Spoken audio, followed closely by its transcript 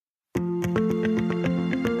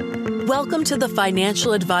Welcome to the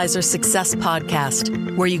Financial Advisor Success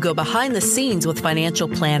Podcast, where you go behind the scenes with financial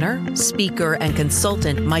planner, speaker, and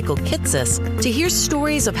consultant Michael Kitces to hear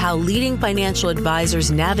stories of how leading financial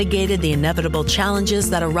advisors navigated the inevitable challenges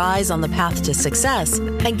that arise on the path to success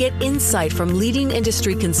and get insight from leading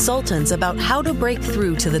industry consultants about how to break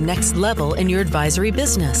through to the next level in your advisory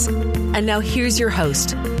business. And now here's your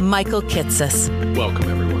host, Michael Kitces. Welcome,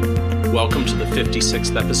 everyone. Welcome to the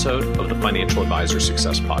 56th episode of the Financial Advisor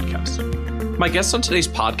Success Podcast. My guest on today's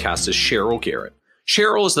podcast is Cheryl Garrett.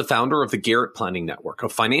 Cheryl is the founder of the Garrett Planning Network, a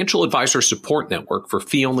financial advisor support network for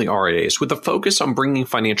fee-only RIAs with a focus on bringing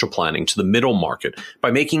financial planning to the middle market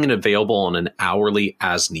by making it available on an hourly,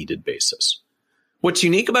 as-needed basis. What's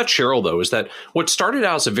unique about Cheryl, though, is that what started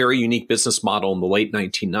out as a very unique business model in the late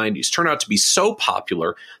 1990s turned out to be so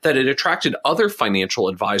popular that it attracted other financial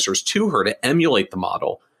advisors to her to emulate the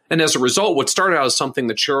model. And as a result, what started out as something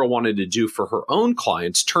that Cheryl wanted to do for her own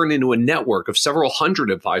clients turned into a network of several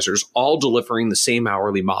hundred advisors, all delivering the same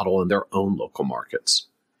hourly model in their own local markets.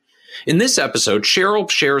 In this episode,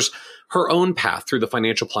 Cheryl shares her own path through the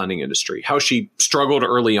financial planning industry, how she struggled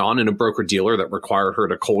early on in a broker-dealer that required her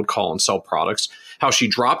to cold call and sell products, how she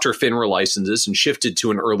dropped her FINRA licenses and shifted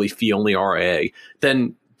to an early fee-only RIA,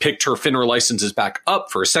 then picked her FINRA licenses back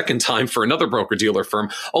up for a second time for another broker-dealer firm,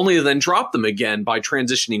 only to then drop them again by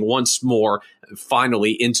transitioning once more,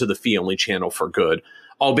 finally, into the fee-only channel for good,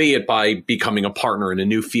 albeit by becoming a partner in a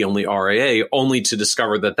new fee-only RIA, only to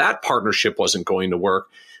discover that that partnership wasn't going to work,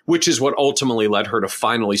 which is what ultimately led her to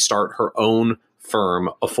finally start her own firm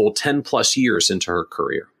a full 10 plus years into her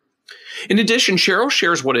career. In addition, Cheryl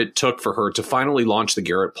shares what it took for her to finally launch the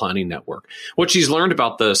Garrett Planning Network, what she's learned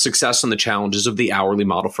about the success and the challenges of the hourly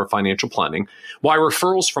model for financial planning, why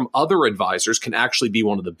referrals from other advisors can actually be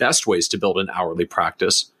one of the best ways to build an hourly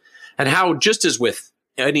practice, and how, just as with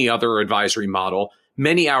any other advisory model,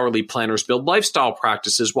 many hourly planners build lifestyle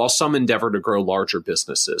practices while some endeavor to grow larger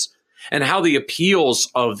businesses. And how the appeals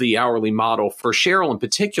of the hourly model for Cheryl in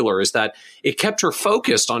particular is that it kept her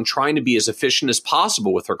focused on trying to be as efficient as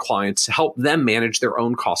possible with her clients to help them manage their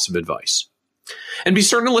own costs of advice. And be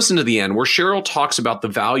certain to listen to the end, where Cheryl talks about the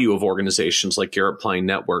value of organizations like Garrett Planning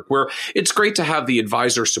Network, where it's great to have the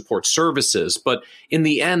advisor support services, but in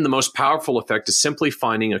the end, the most powerful effect is simply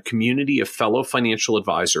finding a community of fellow financial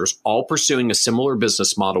advisors all pursuing a similar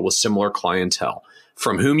business model with similar clientele,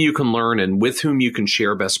 from whom you can learn and with whom you can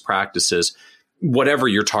share best practices, whatever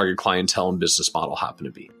your target clientele and business model happen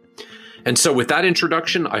to be. And so with that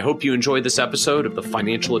introduction, I hope you enjoy this episode of the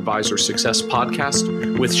Financial Advisor Success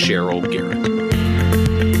Podcast with Cheryl Garrett.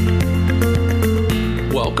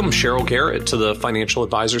 Welcome, Cheryl Garrett, to the Financial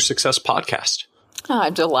Advisor Success Podcast.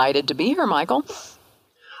 I'm delighted to be here, Michael.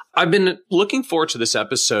 I've been looking forward to this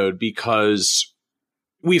episode because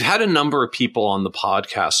we've had a number of people on the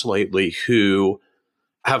podcast lately who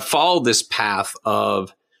have followed this path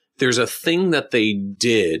of there's a thing that they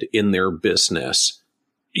did in their business,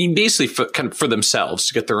 basically for themselves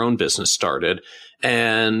to get their own business started.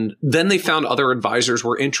 And then they found other advisors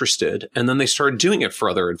were interested, and then they started doing it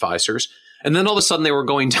for other advisors. And then all of a sudden they were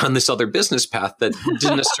going down this other business path that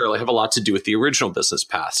didn't necessarily have a lot to do with the original business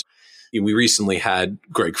path. We recently had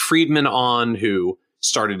Greg Friedman on, who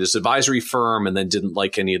started his advisory firm and then didn't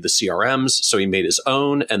like any of the CRMs. So he made his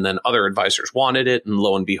own, and then other advisors wanted it. And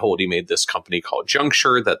lo and behold, he made this company called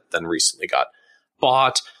Juncture that then recently got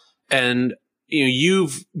bought. And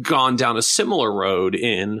you've gone down a similar road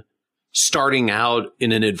in starting out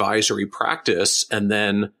in an advisory practice and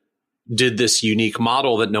then did this unique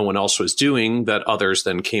model that no one else was doing that others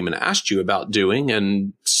then came and asked you about doing.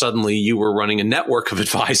 And suddenly you were running a network of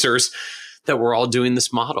advisors that were all doing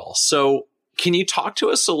this model. So can you talk to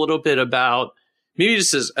us a little bit about, maybe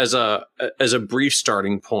just as a brief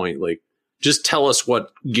starting point, like just tell us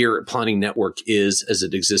what Garrett Planning Network is as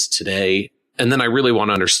it exists today, and then I really want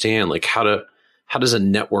to understand like how does a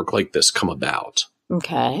network like this come about?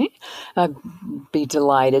 Okay, I'd be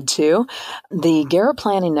delighted to. The Garrett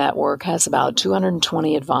Planning Network has about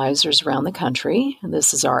 220 advisors around the country.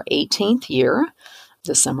 This is our 18th year.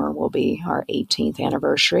 This summer will be our 18th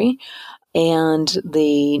anniversary. And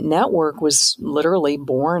the network was literally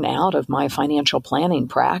born out of my financial planning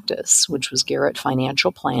practice, which was Garrett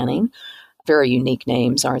Financial Planning. Very unique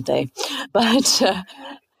names, aren't they? But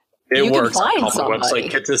it you works. can find somebody.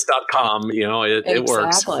 Website kitces.com. It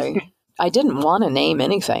works. Exactly. I didn't want to name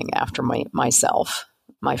anything after myself,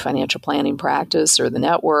 my financial planning practice or the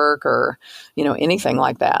network or anything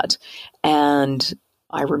like that. And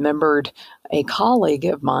I remembered a colleague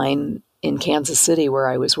of mine in Kansas City where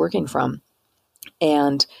I was working from.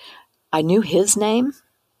 And I knew his name,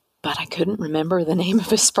 but I couldn't remember the name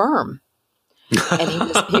of his firm.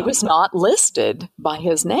 And he was not listed by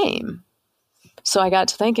his name. So I got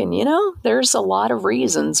to thinking, there's a lot of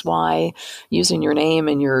reasons why using your name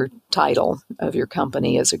and your title of your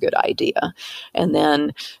company is a good idea. And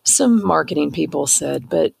then some marketing people said,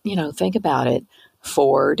 but, think about it.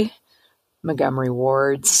 Ford, Montgomery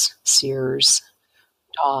Wards, Sears,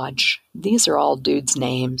 Dodge, these are all dudes'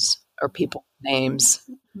 names or people names.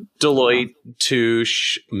 Deloitte,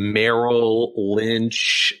 Touche, Merrill,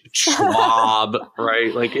 Lynch, Schwab,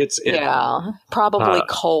 right? Like probably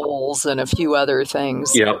Kohl's and a few other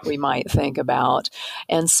things that we might think about.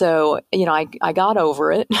 And so, I got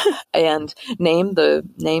over it and named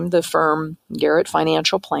the firm Garrett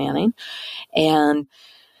Financial Planning. And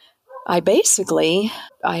I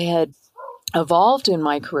had evolved in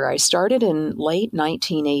my career. I started in late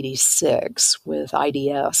 1986 with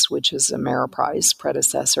IDS, which is Ameriprise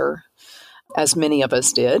predecessor, as many of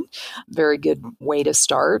us did. Very good way to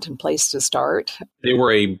start and place to start. They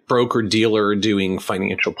were a broker-dealer doing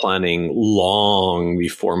financial planning long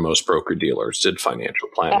before most broker-dealers did financial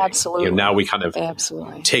planning. Absolutely. Now we kind of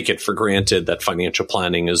take it for granted that financial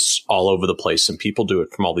planning is all over the place and people do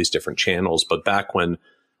it from all these different channels. But back when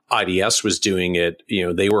IDS was doing it,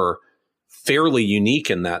 they were fairly unique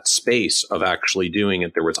in that space of actually doing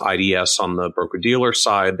it. There was IDS on the broker-dealer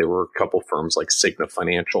side. There were a couple firms like Cigna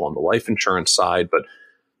Financial on the life insurance side, but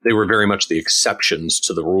they were very much the exceptions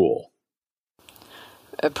to the rule.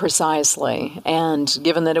 Precisely. And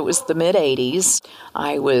given that it was the mid-'80s,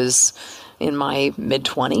 I was in my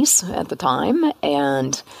mid-20s at the time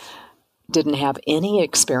and didn't have any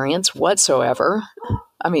experience whatsoever.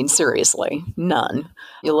 I mean, seriously, none.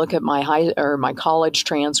 You look at my my college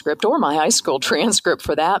transcript or my high school transcript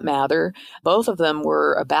for that matter, both of them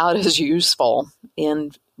were about as useful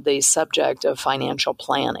in the subject of financial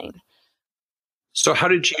planning. So how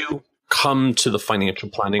did you come to the financial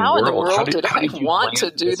planning world? In the world did I want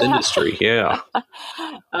to do that? Industry? Yeah.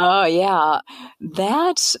 Oh, yeah.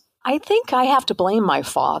 That, I think I have to blame my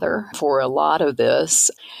father for a lot of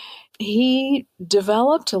this. He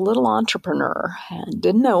developed a little entrepreneur and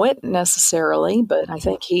didn't know it necessarily, but I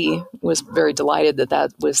think he was very delighted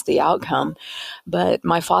that was the outcome. But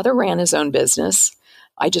my father ran his own business.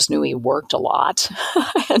 I just knew he worked a lot.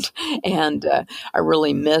 and I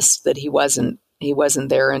really missed that he wasn't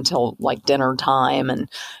there until like dinner time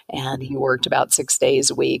and he worked about 6 days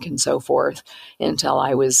a week and so forth until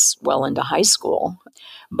I was well into high school.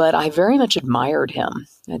 But I very much admired him,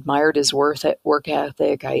 admired his work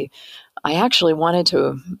ethic. I actually wanted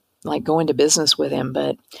to go into business with him,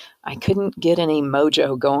 but I couldn't get any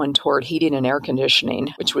mojo going toward heating and air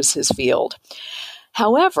conditioning, which was his field.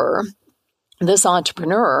 However, this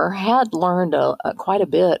entrepreneur had learned quite a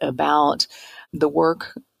bit about the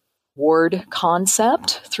work ward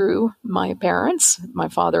concept through my parents, my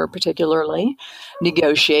father particularly,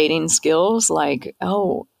 negotiating skills like,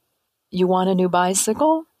 oh, you want a new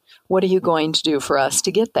bicycle? What are you going to do for us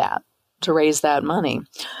to get that, to raise that money?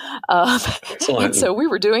 And so we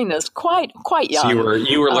were doing this quite young. So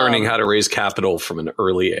you were learning how to raise capital from an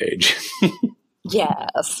early age.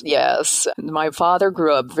 Yes. My father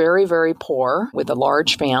grew up very, very poor with a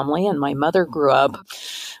large family, and my mother grew up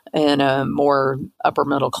in a more upper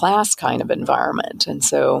middle class kind of environment. And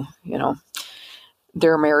so,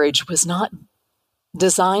 their marriage was not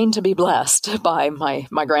designed to be blessed by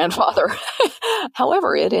my grandfather.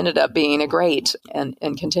 However, it ended up being a great and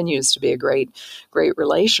continues to be a great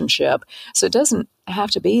relationship. So it doesn't have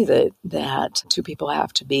to be that two people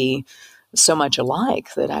have to be so much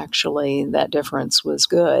alike, that actually that difference was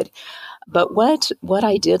good. But what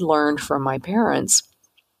I did learn from my parents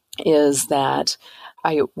is that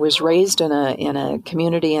I was raised in a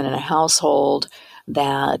community and in a household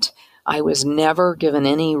that I was never given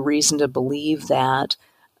any reason to believe that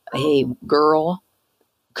a girl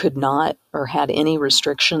could not or had any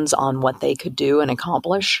restrictions on what they could do and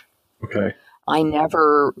accomplish. Okay. I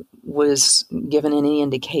never was given any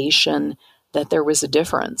indication that there was a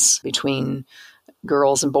difference between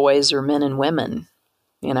girls and boys or men and women,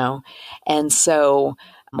 And so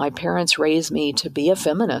my parents raised me to be a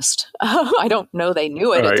feminist. I don't know they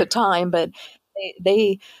knew it at the time, but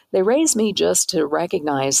they raised me just to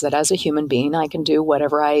recognize that as a human being, I can do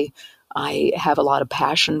whatever I have a lot of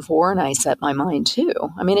passion for and I set my mind to.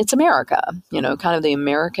 I mean, it's America, kind of the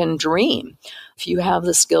American dream. If you have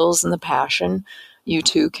the skills and the passion, you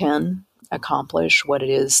too can accomplish what it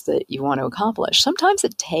is that you want to accomplish. Sometimes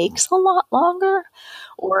it takes a lot longer,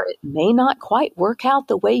 or it may not quite work out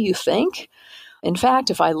the way you think. In fact,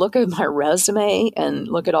 if I look at my resume and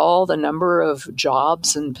look at all the number of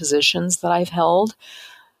jobs and positions that I've held,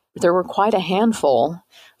 there were quite a handful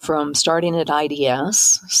from starting at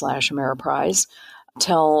IDS/Ameriprise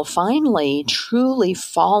till finally truly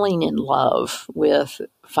falling in love with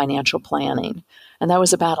financial planning. And that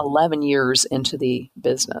was about 11 years into the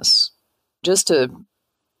business. Just to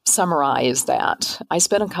summarize that, I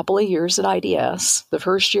spent a couple of years at IDS. The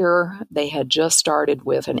first year, they had just started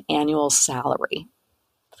with an annual salary.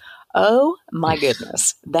 Oh my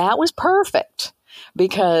goodness, that was perfect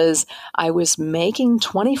because I was making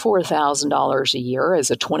 $24,000 a year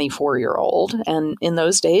as a 24-year-old. And in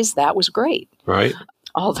those days, that was great. Right.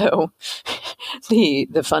 Although the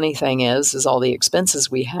funny thing is all the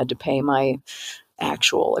expenses we had to pay. My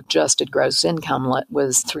actual adjusted gross income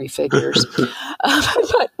was 3 figures.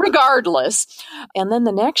 But regardless. And then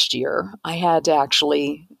the next year, I had to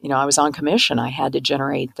actually, I was on commission. I had to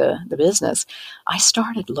generate the business. I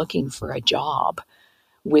started looking for a job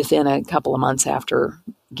within a couple of months after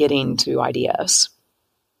getting to IDS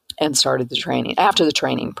and started the training. After the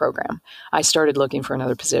training program, I started looking for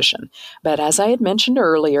another position. But as I had mentioned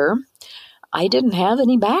earlier, I didn't have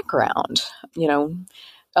any background.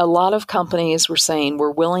 A lot of companies were saying,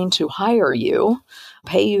 we're willing to hire you,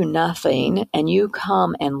 pay you nothing, and you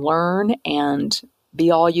come and learn and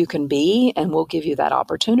be all you can be, and we'll give you that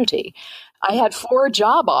opportunity. I had 4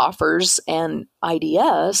 job offers, and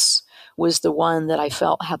IDS was the one that I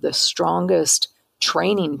felt had the strongest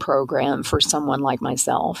training program for someone like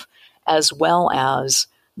myself, as well as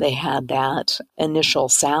they had that initial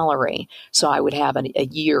salary. So I would have a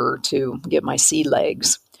year to get my sea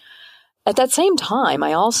legs. At that same time,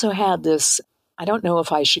 I also had this, I don't know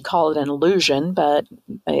if I should call it an illusion, but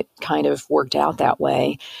it kind of worked out that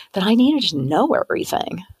way, that I needed to know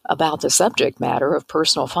everything about the subject matter of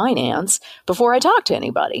personal finance before I talked to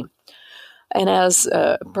anybody. And as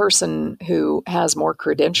a person who has more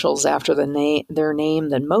credentials after their name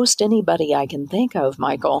than most anybody I can think of,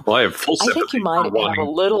 Michael, well, I have full sympathy. I think you might have a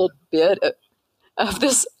little bit of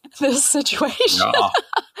this situation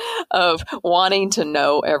of wanting to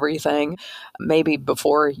know everything, maybe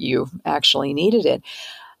before you actually needed it.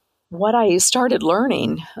 What I started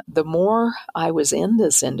learning, the more I was in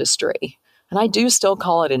this industry, and I do still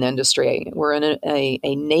call it an industry, we're in a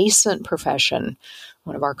nascent profession.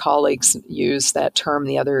 One of our colleagues used that term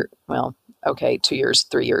 3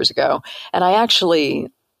 years ago. And I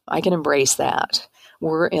can embrace that.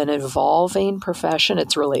 We're an evolving profession.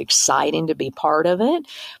 It's really exciting to be part of it,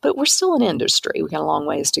 but we're still an industry. We got a long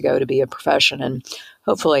ways to go to be a profession, and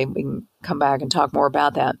hopefully we can come back and talk more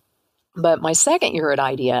about that. But my second year at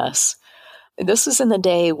IDS, this is in the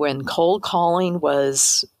day when cold calling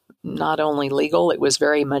was not only legal, it was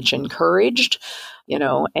very much encouraged,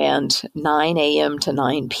 and 9 a.m. to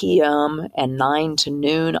 9 p.m. and 9 to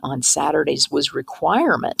noon on Saturdays was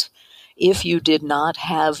requirement if you did not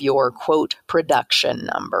have your, quote, production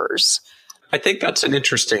numbers. I think that's an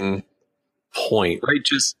interesting point, right?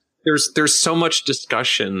 Just there's so much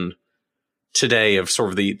discussion today of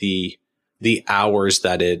sort of the hours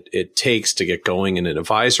that it takes to get going in an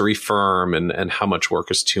advisory firm and how much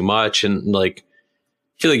work is too much. And I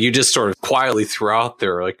feel like you just sort of quietly threw out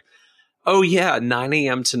there oh yeah, 9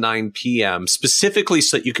 a.m. to 9 p.m. specifically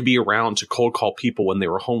so that you could be around to cold call people when they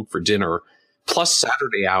were home for dinner, plus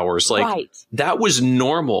Saturday hours. Right. That was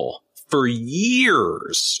normal for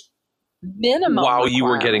years. Minimum while you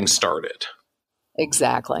were getting started.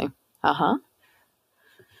 Exactly.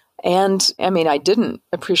 And I didn't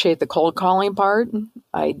appreciate the cold calling part.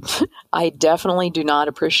 I definitely do not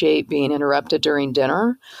appreciate being interrupted during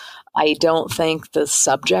dinner. I don't think the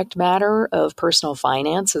subject matter of personal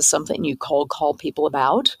finance is something you cold call people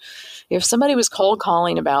about. If somebody was cold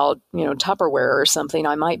calling about, Tupperware or something,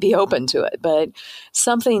 I might be open to it. But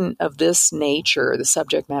something of this nature, the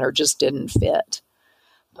subject matter just didn't fit.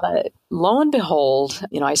 But lo and behold,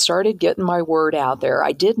 I started getting my word out there.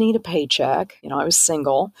 I did need a paycheck. I was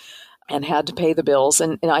single and had to pay the bills.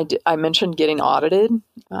 And I mentioned getting audited.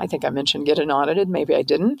 I think I mentioned getting audited. Maybe I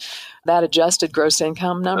didn't. That adjusted gross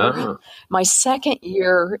income number. My second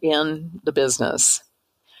year in the business,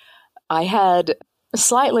 I had a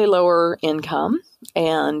slightly lower income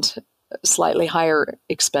and slightly higher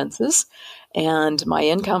expenses. And my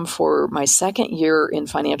income for my second year in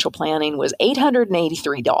financial planning was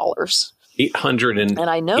 $883. And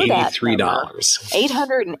I know that number,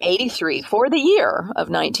 $883 for the year of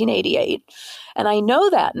 1988. And I know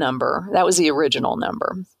that number. That was the original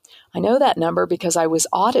number. I know that number because I was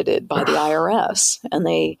audited by the IRS. And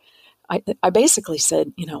I basically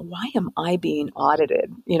said, why am I being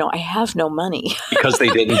audited? I have no money. Because they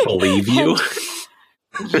didn't believe you?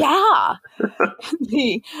 Yeah.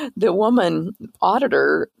 The woman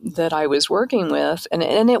auditor that I was working with,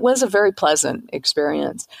 and it was a very pleasant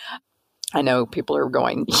experience. I know people are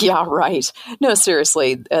going, yeah, right. No,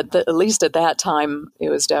 seriously, at least at that time, it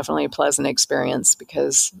was definitely a pleasant experience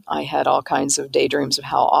because I had all kinds of daydreams of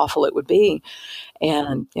how awful it would be.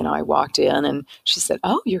 And, I walked in and she said,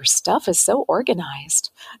 "Oh, your stuff is so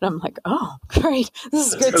organized." And I'm like, "Oh, great. This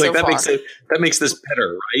is good so far." That makes this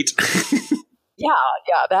better, right? Yeah,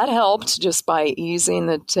 that helped just by easing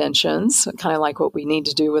the tensions, kind of like what we need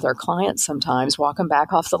to do with our clients sometimes, walk them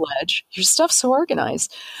back off the ledge. Your stuff's so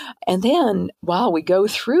organized. And then while we go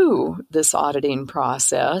through this auditing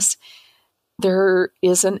process, there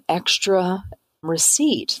is an extra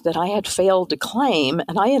receipt that I had failed to claim,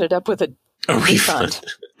 and I ended up with a refund.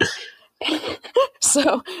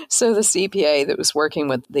 So the CPA that was working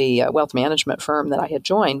with the wealth management firm that I had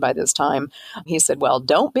joined by this time, he said, "Well,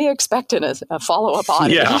 don't be expecting a follow-up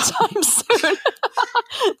audit anytime soon."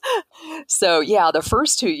 So the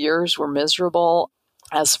first 2 years were miserable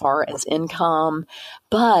as far as income,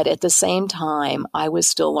 but at the same time, I was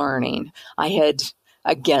still learning. I had,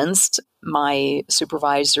 against my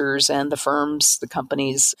supervisors and the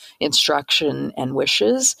company's instruction and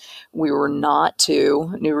wishes, new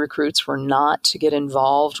recruits were not to get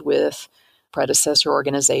involved with predecessor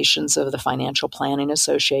organizations of the Financial Planning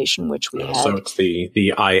Association, which we had. So it's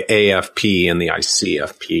the IAFP and the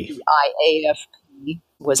ICFP. The IAFP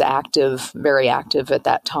was very active at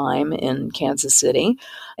that time in Kansas City,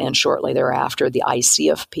 and shortly thereafter the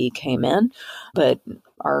ICFP came in, but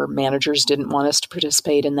our managers didn't want us to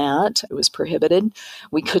participate in that. It was prohibited.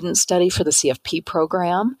 We couldn't study for the CFP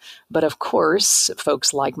program. But of course,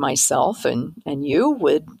 folks like myself and you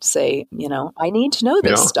would say, I need to know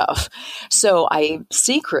this stuff. So I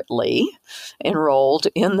secretly enrolled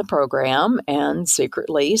in the program and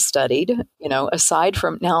secretly studied, aside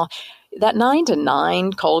from now that 9 to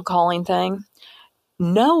 9 cold calling thing.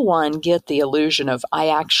 No one get the illusion of I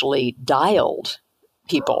actually dialed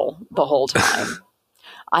people the whole time.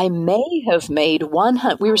 I may have made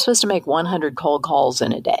 100. We were supposed to make 100 cold calls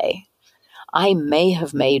in a day. I may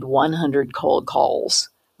have made 100 cold calls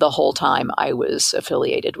the whole time I was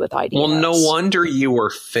affiliated with IDS. Well, no wonder you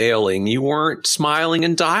were failing. You weren't smiling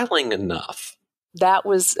and dialing enough. That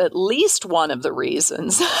was at least one of the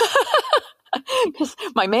reasons. Because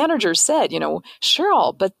my manager said,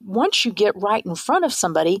 "Cheryl, but once you get right in front of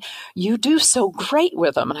somebody, you do so great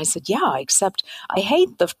with them." And I said, "Yeah, except I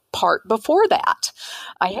hate the part before that.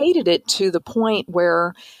 I hated it to the point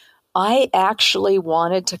where I actually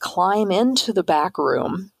wanted to climb into the back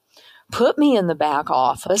room, put me in the back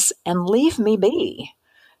office, and leave me be."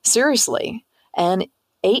 Seriously. And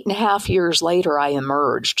 8.5 years later, I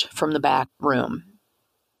emerged from the back room,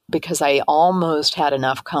 because I almost had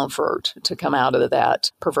enough comfort to come out of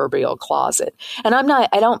that proverbial closet. And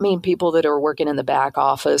I don't mean people that are working in the back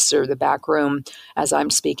office or the back room, as I'm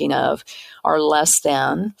speaking of, are less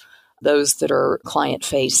than those that are client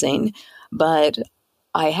facing. But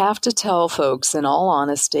I have to tell folks in all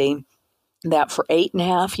honesty that for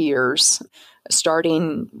 8.5 years,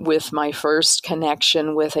 starting with my first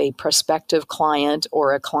connection with a prospective client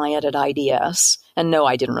or a client at IDS, and no,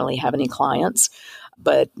 I didn't really have any clients,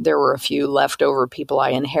 but there were a few leftover people I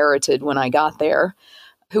inherited when I got there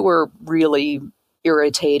who were really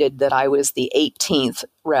irritated that I was the 18th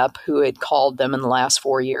rep who had called them in the last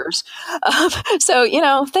 4 years.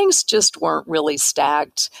 So, things just weren't really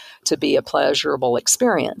stacked to be a pleasurable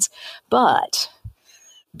experience. But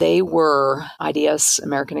they were, IDS,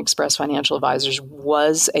 American Express Financial Advisors,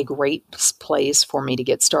 was a great place for me to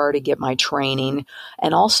get started, get my training,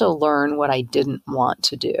 and also learn what I didn't want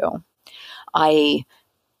to do. I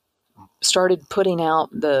started putting out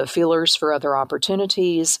the feelers for other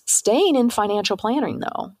opportunities, staying in financial planning,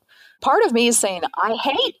 though. Part of me is saying, I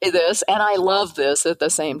hate this and I love this at the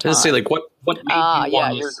same time. Let's say, what made you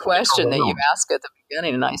want your question that you asked at the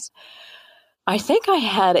beginning, and I think I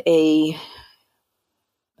had a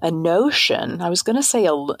notion. I was going to say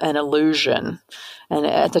an illusion, and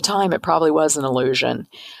at the time it probably was an illusion.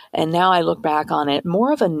 And now I look back on it,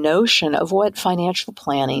 more of a notion of what financial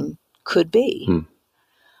planning could be.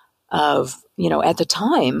 At the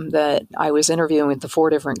time that I was interviewing with the 4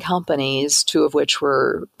 different companies, 2 of which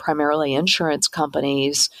were primarily insurance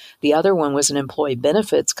companies. The other one was an employee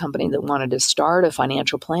benefits company that wanted to start a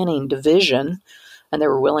financial planning division, and they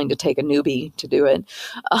were willing to take a newbie to do it.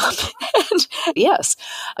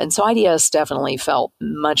 And so IDS definitely felt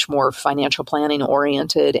much more financial planning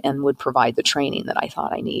oriented and would provide the training that I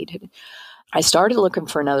thought I needed. I started looking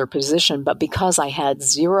for another position, but because I had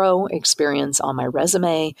 0 experience on my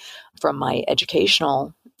resume from my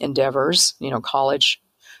educational endeavors, college,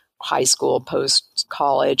 high school,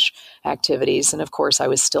 post-college activities. And of course, I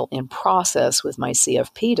was still in process with my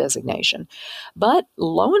CFP designation. But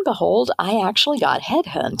lo and behold, I actually got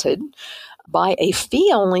headhunted by a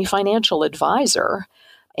fee-only financial advisor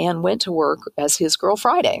and went to work as his Girl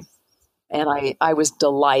Friday. And I was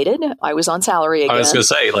delighted. I was on salary again. I was going to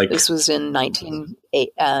say, this was in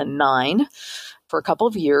 1909. For a couple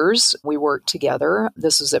of years, we worked together.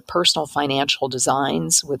 This was at Personal Financial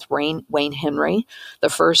Designs with Wayne Henry, the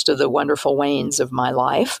first of the wonderful Waynes of my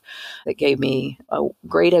life, that gave me a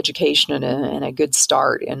great education and a good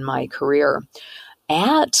start in my career.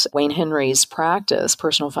 At Wayne Henry's practice,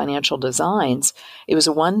 Personal Financial Designs, it was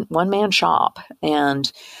a one-man shop. And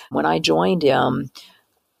when I joined him,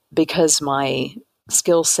 because my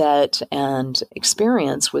skill set and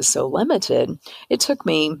experience was so limited, it took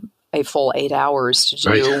me a full 8 hours to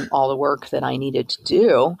do all the work that I needed to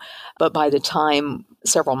do. But by the time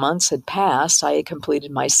several months had passed, I had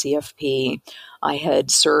completed my CFP. I had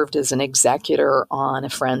served as an executor on a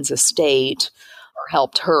friend's estate, or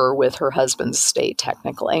helped her with her husband's estate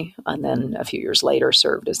technically, and then a few years later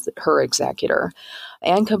served as her executor,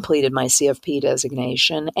 and completed my CFP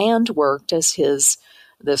designation and worked as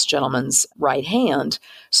this gentleman's right hand.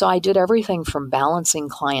 So I did everything from balancing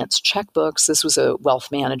clients' checkbooks. This was a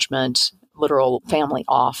wealth management, literal family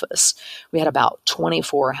office. We had about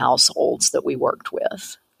 24 households that we worked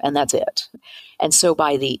with, and that's it. And so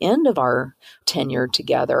by the end of our tenure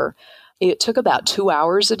together, it took about 2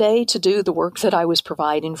 hours a day to do the work that I was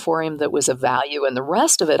providing for him that was of value, and the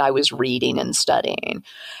rest of it I was reading and studying.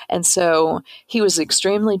 And so he was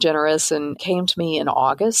extremely generous and came to me in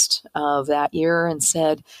August of that year and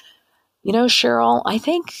said, Cheryl, I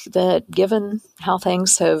think that given how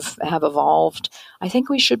things have evolved, I think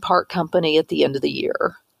we should part company at the end of the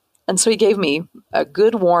year. And so he gave me a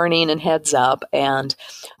good warning and heads up and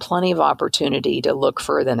plenty of opportunity to look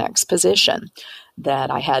for the next position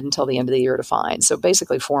that I had until the end of the year to find. So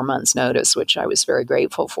basically 4 months notice, which I was very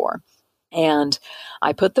grateful for. And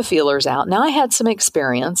I put the feelers out. Now I had some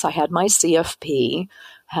experience. I had my CFP,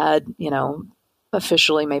 had,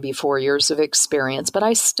 officially maybe 4 years of experience, but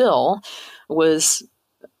I still was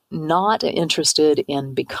not interested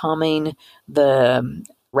in becoming the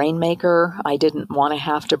rainmaker. I didn't want to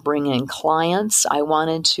have to bring in clients. I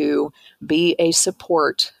wanted to be a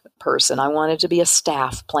support person. I wanted to be a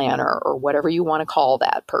staff planner or whatever you want to call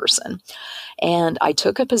that person. And I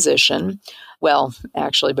took a position. Well,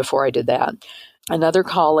 actually, before I did that, another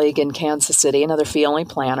colleague in Kansas City, another fee-only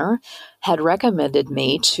planner, had recommended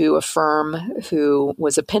me to a firm who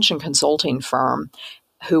was a pension consulting firm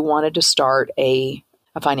who wanted to start a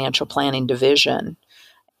financial planning division.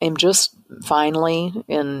 I'm just finally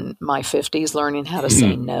in my 50s learning how to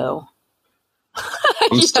say no.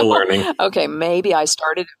 I'm still learning. Okay, maybe I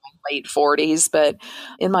started in my late 40s, but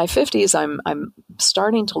in my 50s, I'm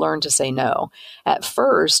starting to learn to say no. At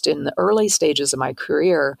first, in the early stages of my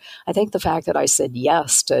career, I think the fact that I said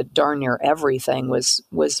yes to darn near everything was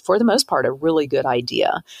for the most part a really good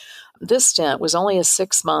idea. This stint was only a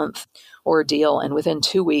 6-month ordeal, and within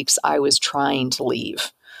 2 weeks, I was trying to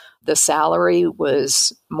leave. The salary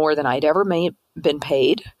was more than I'd ever been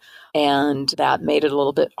paid, and that made it a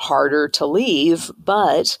little bit harder to leave,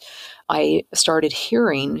 but I started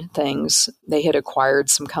hearing things. They had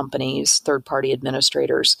acquired some companies, third-party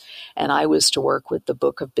administrators, and I was to work with the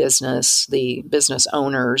book of business, the business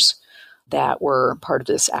owners that were part of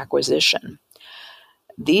this acquisition.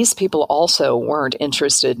 These people also weren't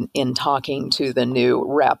interested in talking to the new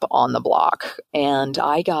rep on the block, and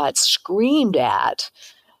I got screamed at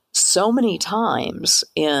so many times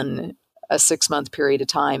in a 6-month period of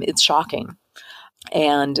time. It's shocking.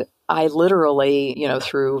 And I literally,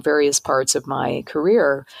 through various parts of my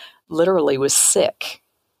career, literally was sick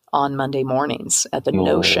on Monday mornings at the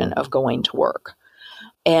notion of going to work.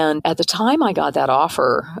 And at the time I got that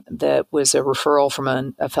offer that was a referral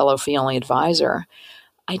from a fellow fee-only advisor,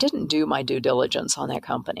 I didn't do my due diligence on that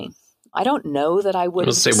company. I don't know that I would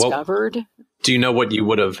have discovered. Do you know what you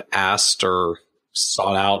would have asked or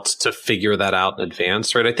sought out to figure that out in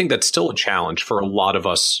advance, right? I think that's still a challenge for a lot of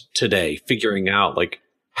us today, figuring out,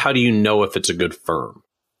 how do you know if it's a good firm?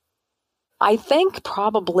 I think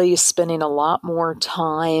probably spending a lot more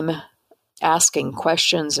time asking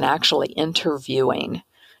questions and actually interviewing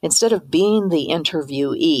instead of being the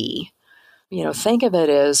interviewee. Think of it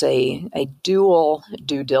as a dual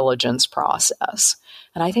due diligence process.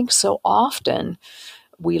 And I think so often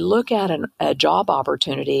we look at a job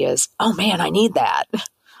opportunity as, oh man, I need that,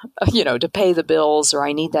 to pay the bills, or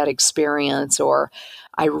I need that experience, or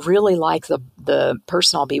I really like the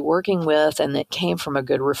person I'll be working with and it came from a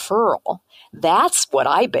good referral. That's what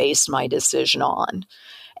I based my decision on.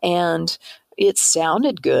 And it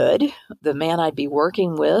sounded good. The man I'd be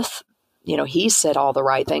working with, he said all the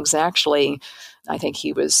right things. Actually, I think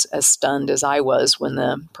he was as stunned as I was when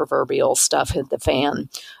the proverbial stuff hit the fan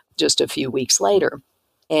just a few weeks later.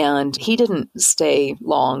 And he didn't stay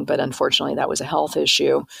long, but unfortunately that was a health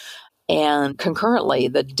issue. And concurrently,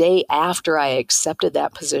 the day after I accepted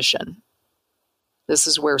that position, this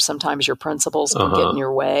is where sometimes your principles can get in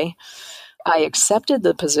your way. I accepted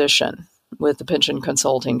the position with the pension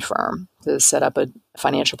consulting firm to set up a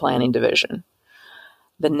financial planning division.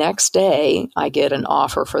 The next day, I get an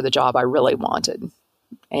offer for the job I really wanted.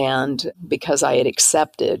 And because I had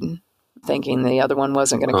accepted, thinking the other one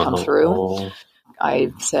wasn't going to come through,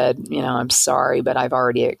 I said, I'm sorry, but I've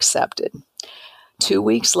already accepted. 2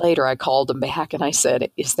 weeks later, I called him back and I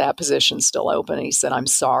said, is that position still open? And he said, I'm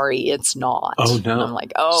sorry, it's not. Oh, no. And I'm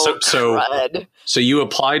like, crud. So you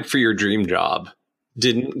applied for your dream job,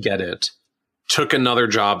 didn't get it, took another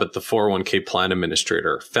job at the 401k plan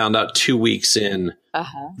administrator, found out 2 weeks in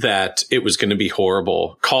that it was going to be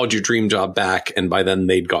horrible, called your dream job back, and by then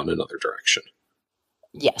they'd gone another direction.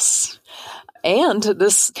 Yes. And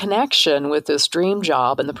this connection with this dream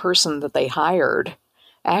job and the person that they hired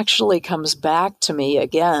actually comes back to me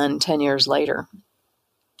again 10 years later.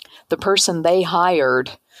 The person they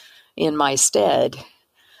hired in my stead,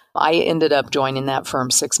 I ended up joining that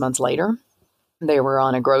firm 6 months later. They were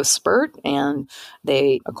on a growth spurt and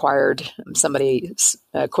they acquired somebody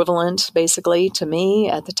equivalent basically to me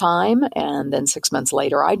at the time. And then 6 months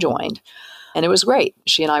later, I joined. And it was great.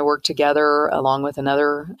 She and I worked together along with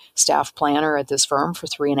another staff planner at this firm for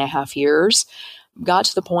 3.5 years. Got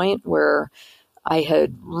to the point where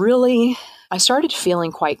I started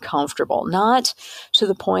feeling quite comfortable, not to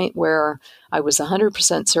the point where I was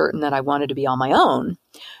 100% certain that I wanted to be on my own,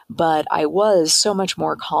 but I was so much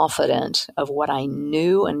more confident of what I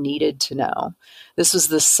knew and needed to know. This was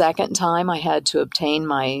the second time I had to obtain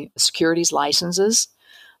my securities licenses.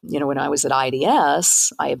 When I was at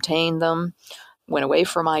IDS, I obtained them, went away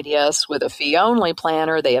from IDS with a fee-only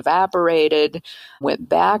planner. They evaporated, went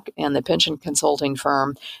back in the pension consulting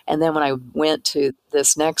firm. And then when I went to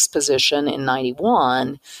this next position in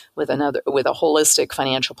 91 with a holistic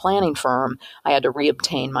financial planning firm, I had to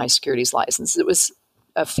reobtain my securities license. It was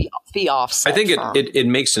a fee offset. I think firm. it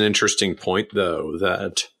makes an interesting point, though,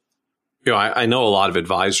 that I know a lot of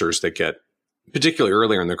advisors that get, particularly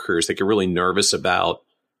earlier in their careers, they get really nervous about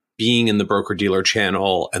being in the broker-dealer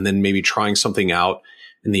channel and then maybe trying something out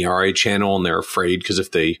in the RA channel, and they're afraid because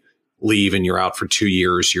if they leave and you're out for 2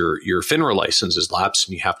 years, your FINRA license is lapsed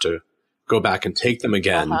and you have to go back and take them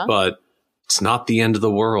again. But it's not the end of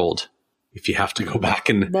the world if you have to go back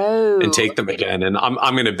and take them again. And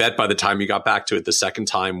I'm going to bet by the time you got back to it the second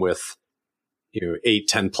time with 8,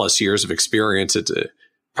 10 plus years of experience, it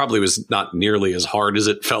probably was not nearly as hard as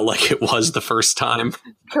it felt like it was the first time.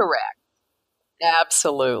 Correct.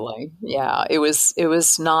 Absolutely. Yeah. It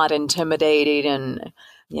was not intimidating and,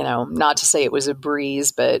 not to say it was a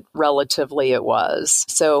breeze, but relatively it was.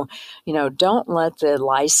 So, don't let the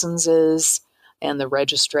licenses and the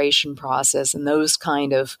registration process and those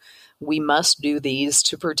kind of, we must do these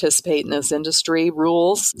to participate in this industry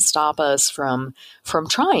rules stop us from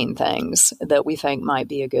trying things that we think might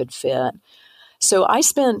be a good fit. So I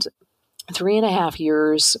spent 3.5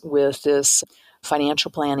 years with this financial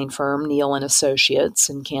planning firm, Neal and Associates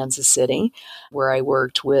in Kansas City, where I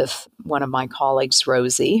worked with one of my colleagues,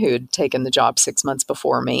 Rosie, who had taken the job 6 months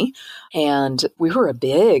before me. And we were a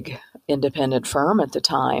big independent firm at the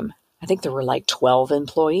time. I think there were like 12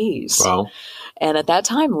 employees. Wow. And at that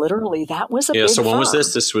time, literally, that was a big so when firm. was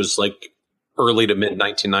this? This was like early to mid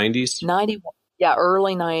 1990s?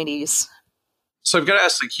 Early 90s. So I've got to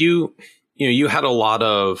ask, you had a lot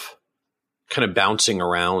of kind of bouncing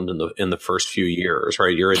around in the first few years,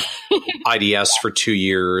 right? You're at IDS for 2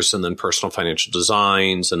 years and then Personal Financial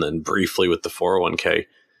Designs and then briefly with the 401k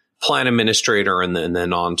plan administrator and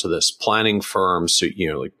then on to this planning firm. So,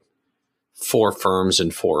 like 4 firms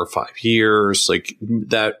in 4 or 5 years, like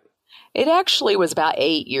that. It actually was about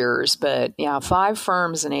 8 years, but 5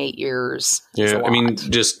 firms in 8 years. Yeah. I mean,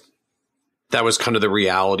 just that was kind of the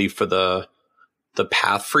reality for the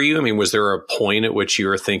path for you. I mean, was there a point at which you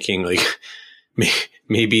were thinking like,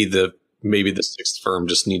 maybe the 6th firm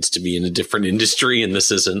just needs to be in a different industry and this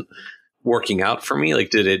isn't working out for me? Like,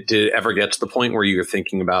 did it ever get to the point where you were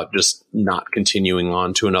thinking about just not continuing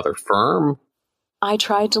on to another firm? I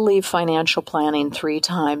tried to leave financial planning 3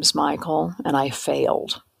 times, Michael, and I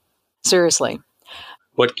failed. Seriously.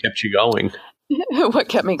 What kept you going? What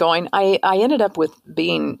kept me going? I ended up with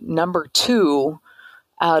being number 2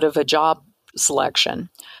 out of a job selection.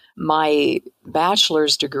 my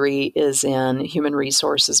bachelor's degree is in human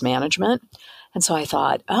resources management. And so I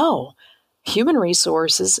thought, oh, human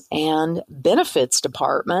resources and benefits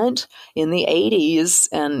department in the 80s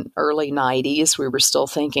and early 90s, we were still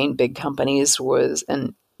thinking big companies was,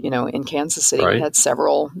 and, in Kansas City, Right. we had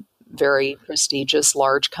several very prestigious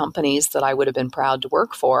large companies that I would have been proud to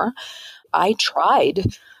work for. I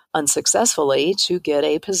tried unsuccessfully to get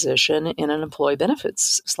a position in an employee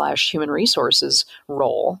benefits / human resources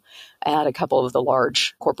role at a couple of the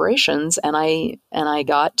large corporations. And I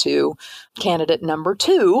got to candidate number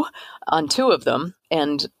 2 on 2 of them.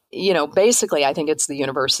 And, basically, I think it's the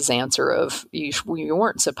universe's answer of you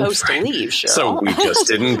weren't supposed to leave, Cheryl. So we just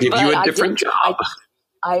didn't give you a different job.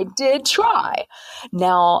 I did try.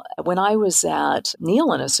 Now, when I was at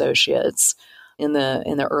Neal and Associates in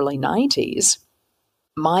the early 90s,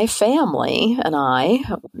 my family and I,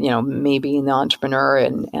 me being the entrepreneur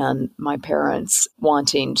and my parents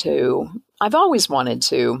I've always wanted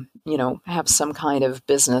to, have some kind of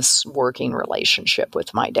business working relationship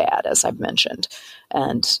with my dad, as I've mentioned.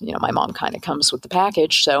 And, my mom kind of comes with the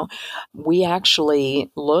package. So we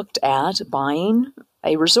actually looked at buying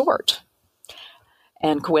a resort.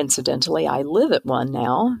 And coincidentally, I live at one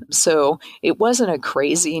now. So it wasn't a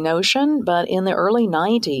crazy notion, but in the early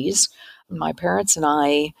 90s, my parents and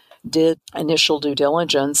I did initial due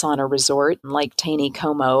diligence on a resort in Lake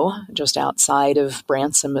Taney-Como, just outside of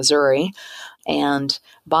Branson, Missouri. And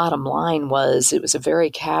bottom line was it was a very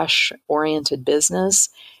cash-oriented business,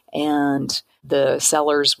 and the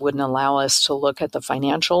sellers wouldn't allow us to look at the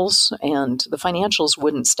financials, and the financials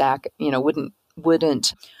wouldn't stack,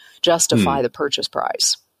 wouldn't justify the purchase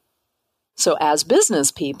price. So as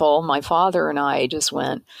business people, my father and I just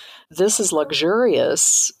went, this is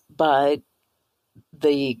luxurious, but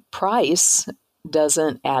the price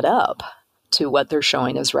doesn't add up to what they're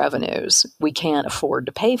showing as revenues. We can't afford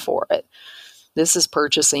to pay for it. This is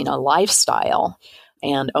purchasing a lifestyle,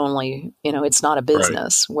 and only, it's not a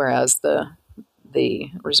business, right. Whereas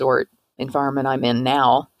the resort environment I'm in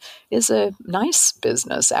now is a nice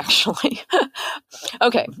business, actually.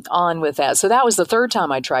 Okay, on with that. So that was the third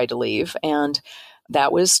time I tried to leave, and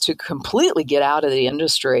that was to completely get out of the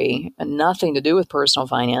industry and nothing to do with personal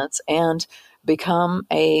finance and become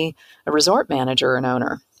a resort manager and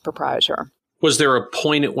owner, proprietor. Was there a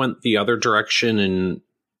point it went the other direction, and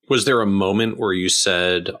was there a moment where you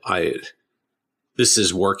said, this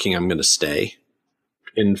is working, I'm going to stay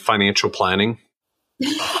in financial planning?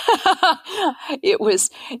 It was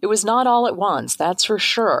not all at once, that's for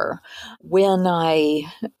sure. When I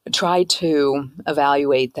tried to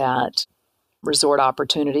evaluate that resort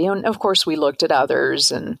opportunity, and of course we looked at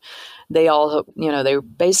others, and they all, they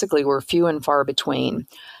basically were few and far between.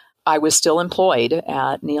 I was still employed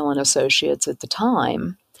at Neal and Associates at the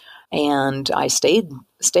time, and I stayed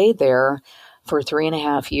there for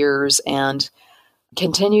 3.5 years and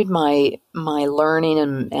continued my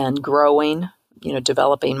learning and growing,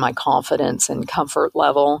 developing my confidence and comfort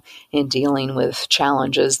level in dealing with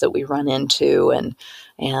challenges that we run into and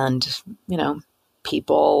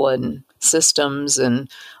people and systems and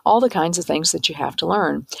all the kinds of things that you have to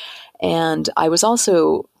learn. And I was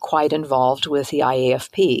also quite involved with the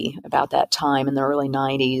IAFP about that time in the early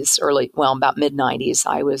 90s, about mid-90s.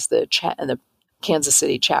 I was the Kansas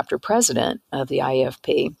City chapter president of the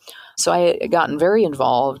IAFP. So I had gotten very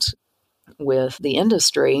involved with the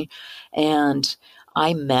industry, and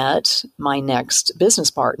I met my next business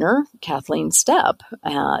partner, Kathleen Stepp,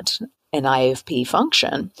 at an IAFP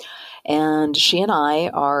function. And she and I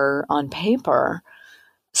are, on paper,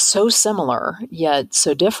 so similar, yet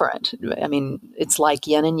so different. I mean, it's like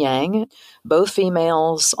yin and yang. Both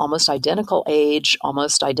females, almost identical age,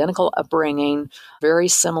 almost identical upbringing, very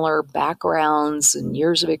similar backgrounds and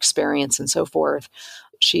years of experience and so forth.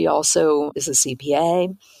 She also is a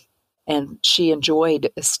CPA, and she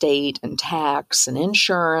enjoyed estate and tax and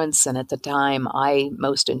insurance. And at the time, I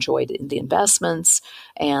most enjoyed the investments.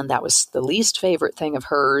 And that was the least favorite thing of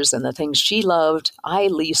hers. And the things she loved, I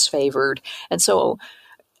least favored. And so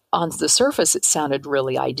on the surface, it sounded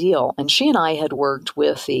really ideal. And she and I had worked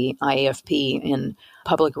with the IAFP in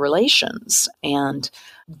public relations and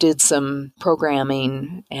did some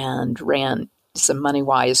programming and ran some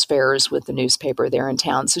MoneyWise fairs with the newspaper there in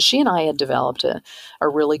town. So she and I had developed a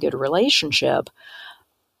really good relationship.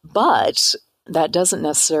 But that doesn't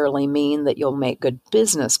necessarily mean that you'll make good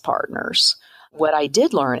business partners. What I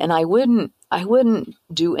did learn, and I wouldn't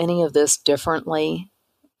do any of this differently,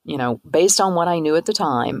 based on what I knew at the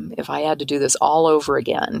time. If I had to do this all over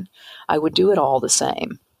again, I would do it all the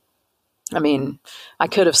same. I mean, I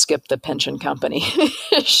could have skipped the pension company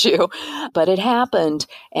issue, but it happened.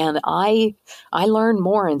 And I learned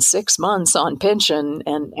more in 6 months on pension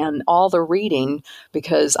and all the reading,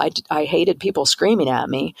 because I hated people screaming at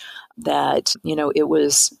me that, it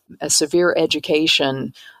was a severe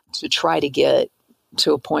education to try to get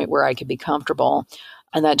to a point where I could be comfortable.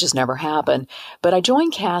 And that just never happened. But I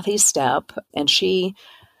joined Kathy's Step, and she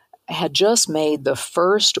had just made the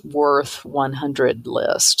first Worth 100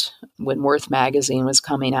 list when Worth magazine was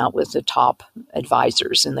coming out with the top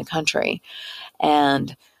advisors in the country.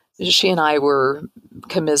 And she and I were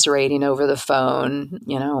commiserating over the phone,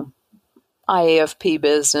 IAFP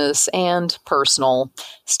business and personal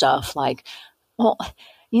stuff like, well,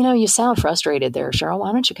 you sound frustrated there, Cheryl.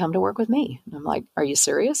 Why don't you come to work with me? And I'm like, are you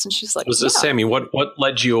serious? And she's like, was this, Sammy, what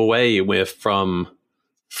led you away from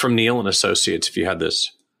Neal and Associates if you had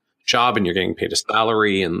this job and you're getting paid a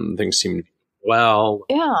salary and things seem well?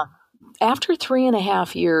 Yeah. After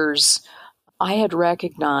 3.5 years, I had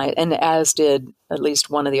recognized, and as did at least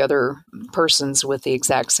one of the other persons with the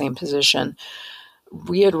exact same position,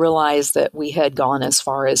 we had realized that we had gone as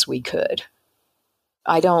far as we could.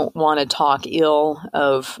 I don't want to talk ill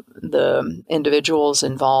of the individuals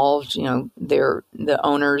involved. They're the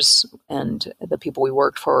owners and the people we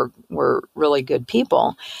worked for were really good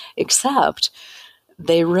people, except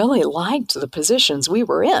they really liked the positions we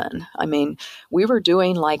were in. I mean, we were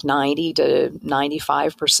doing like 90 to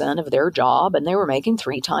 95% of their job, and they were making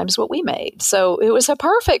 3 times what we made. So it was a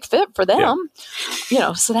perfect fit for them.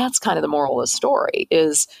 Yeah. So that's kind of the moral of the story,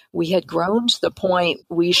 is we had grown to the point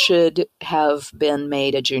we should have been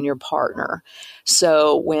made a junior partner.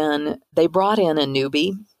 So when they brought in a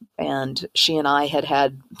newbie, and she and I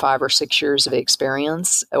had 5 or 6 years of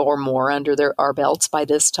experience or more under our belts by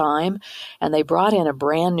this time. And they brought in a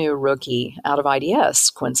brand new rookie out of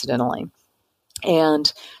IDS, coincidentally.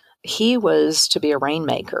 And he was to be a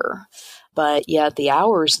rainmaker. But yet the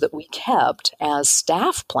hours that we kept as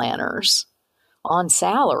staff planners on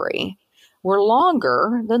salary were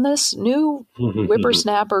longer than this new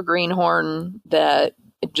whippersnapper greenhorn that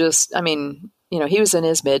just, he was in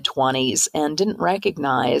his mid-20s and didn't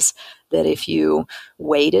recognize that if you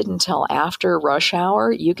waited until after rush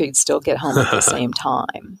hour, you could still get home at the same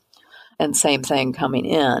time. And same thing coming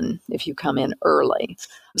in if you come in early.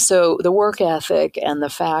 So the work ethic and the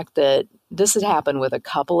fact that this had happened with a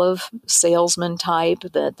couple of salesman type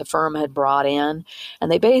that the firm had brought in,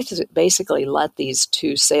 and they basically let these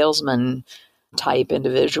 2 salesman type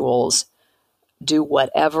individuals do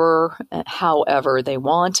whatever, however they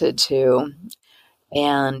wanted to.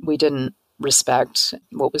 And we didn't respect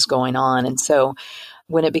what was going on. And so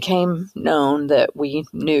when it became known that we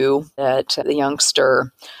knew that the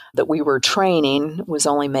youngster that we were training was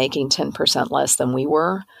only making 10% less than we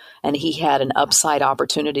were, and he had an upside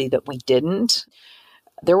opportunity that we didn't,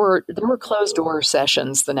 there were closed door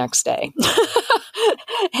sessions the next day.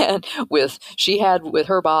 And she had with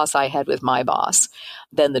her boss, I had with my boss.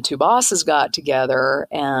 Then the 2 bosses got together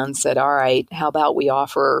and said, all right, how about we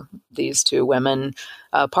offer these 2 women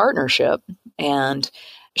a partnership? And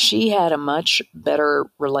she had a much better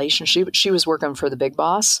relationship. She was working for the big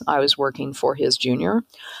boss. I was working for his junior.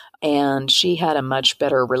 And she had a much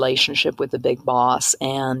better relationship with the big boss.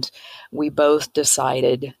 And we both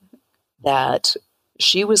decided that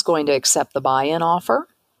she was going to accept the buy-in offer.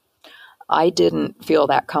 I didn't feel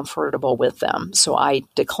that comfortable with them, so I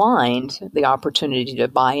declined the opportunity to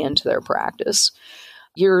buy into their practice.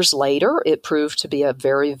 Years later, it proved to be a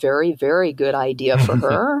very, very, very good idea for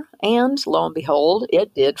her, and lo and behold,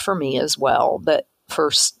 it did for me as well, but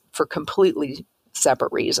for completely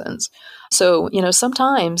separate reasons. So,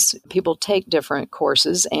 sometimes people take different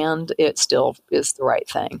courses, and it still is the right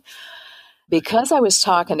thing. Because I was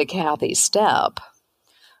talking to Kathy Step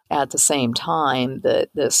at the same time that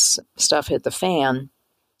this stuff hit the fan,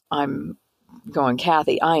 I'm going,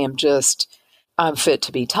 Kathy, I'm fit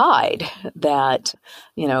to be tied. That,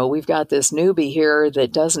 we've got this newbie here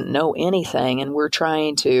that doesn't know anything, and we're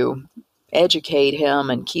trying to educate him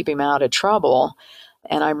and keep him out of trouble.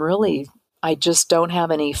 And I just don't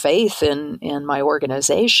have any faith in my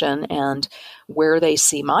organization and where they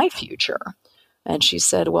see my future. And she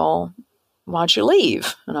said, well, why don't you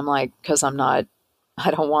leave? And I'm like, because I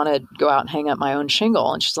don't want to go out and hang up my own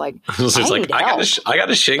shingle. And she's like, I got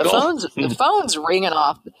a shingle. The phone's ringing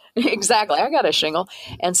off. Exactly. I got a shingle.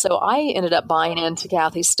 And so I ended up buying into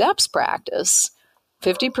Kathy Step's practice,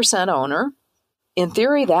 50% owner. In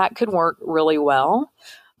theory, that could work really well.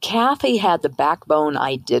 Kathy had the backbone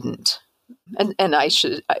I didn't. And I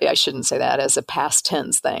shouldn't say that as a past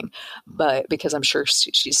tense thing, but because I'm sure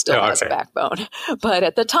she still has a backbone. But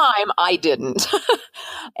at the time, I didn't.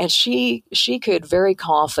 And she could very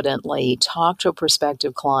confidently talk to a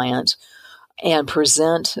prospective client and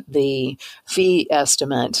present the fee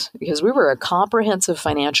estimate, because we were a comprehensive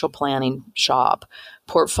financial planning shop,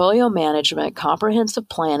 portfolio management, comprehensive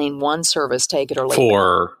planning, one service, take it or leave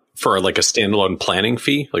it. For like a standalone planning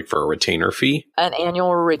fee, like for a retainer fee? An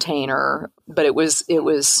annual retainer, but it was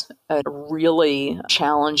a really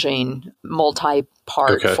challenging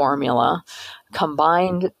multi-part formula,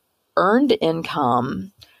 combined earned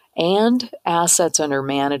income and assets under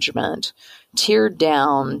management, tiered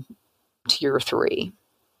down tier 3.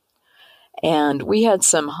 And we had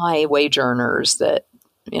some high wage earners that,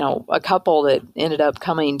 a couple that ended up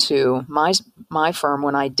coming to my firm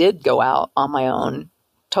when I did go out on my own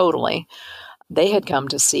totally. They had come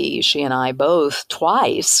to see she and I both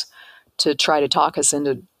twice to try to talk us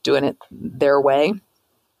into doing it their way,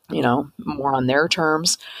 more on their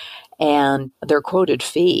terms. And their quoted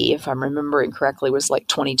fee, if I'm remembering correctly, was like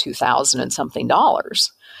 $22,000 and something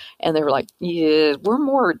dollars. And they were like, yeah, we're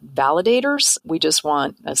more validators. We just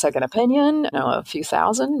want a second opinion, a few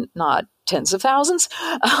thousand, not tens of thousands.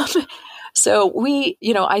 So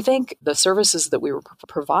I think the services that we were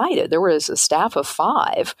provided, there was a staff of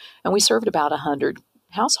 5, and we served about 100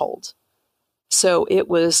 households. So it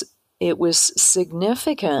was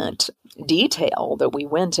significant detail that we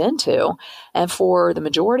went into. And for the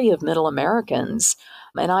majority of middle Americans,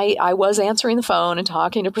 and I was answering the phone and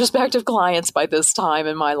talking to prospective clients by this time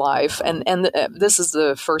in my life. And this is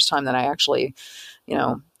the first time that I actually,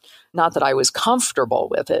 not that I was comfortable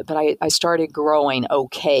with it, but I started growing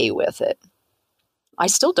okay with it. I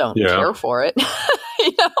still don't care for it,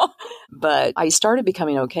 but I started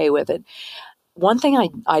becoming okay with it. One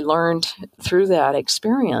thing I learned through that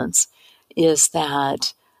experience is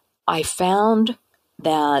that I found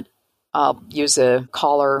that, I'll use a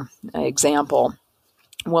caller example.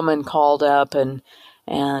 A woman called up and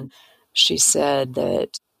she said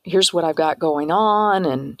that here's what I've got going on.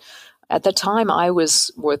 And at the time I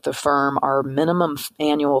was with the firm, our minimum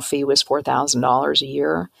annual fee was $4,000 a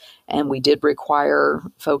year. And we did require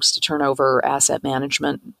folks to turn over asset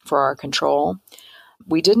management for our control.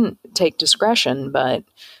 We didn't take discretion, but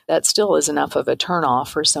that still is enough of a turnoff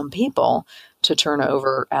for some people to turn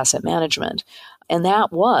over asset management. And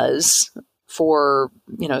that was, for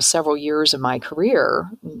several years of my career,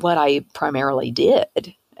 what I primarily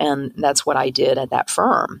did. And that's what I did at that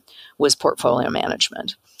firm, was portfolio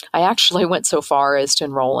management. I actually went so far as to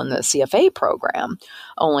enroll in the CFA program,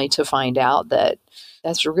 only to find out that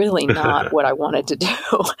that's really not what I wanted to do,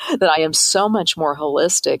 that I am so much more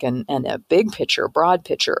holistic and a big picture, broad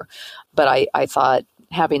picture. But I thought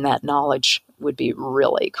having that knowledge would be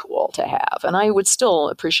really cool to have. And I would still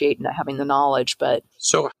appreciate having the knowledge. But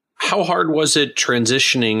so how hard was it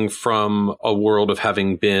transitioning from a world of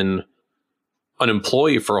having been an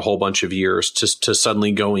employee for a whole bunch of years to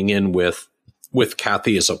suddenly going in with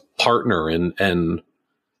Kathy as a partner and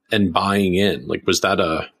buying in? Like, was that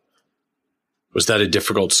a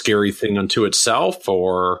difficult, scary thing unto itself,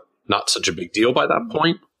 or not such a big deal by that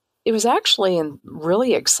point? It was actually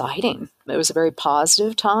really exciting. It was a very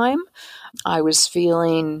positive time. I was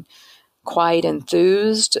feeling quite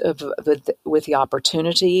enthused with the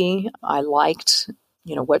opportunity. I liked,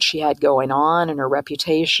 what she had going on, and her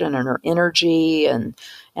reputation and her energy, and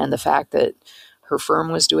the fact that her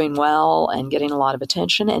firm was doing well and getting a lot of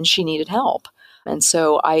attention, and she needed help. And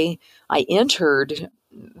so I entered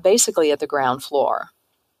basically at the ground floor,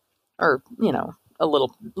 or, a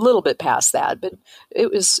little bit past that, but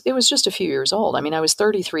it was just a few years old. I mean, I was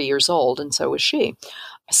 33 years old, and so was she.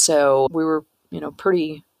 So we were,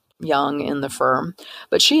 pretty young in the firm,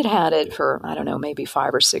 but she had it for, I don't know, maybe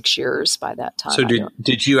 5 or 6 years by that time. So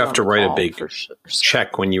did you have to write a big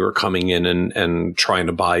check when you were coming in and trying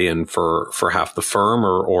to buy in for half the firm,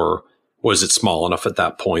 or was it small enough at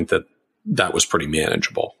that point that was pretty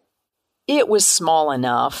manageable? It was small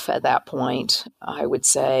enough at that point, I would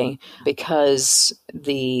say, because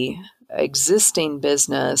the existing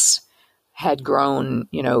business had grown,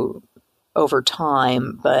 over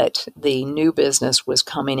time, but the new business was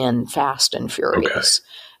coming in fast and furious.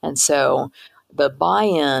 Okay. And so the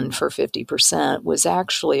buy-in for 50% was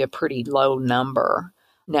actually a pretty low number.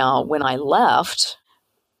 Now, when I left,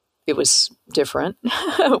 it was different.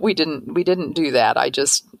 We didn't do that. I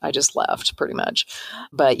just left pretty much.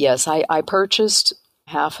 But yes, I purchased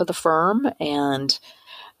half of the firm and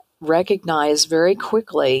recognized very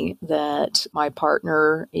quickly that my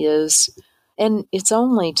partner is, and it's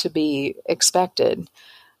only to be expected,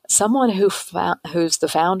 someone who's the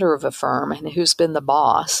founder of a firm and who's been the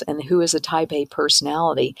boss and who is a type A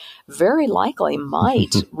personality very likely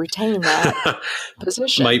might retain that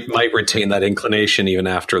position. Might retain that inclination even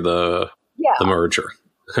after the merger.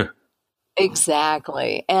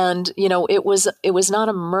 Exactly. And, it was not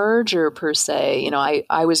a merger per se.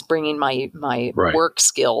 I was bringing my Right. work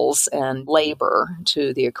skills and labor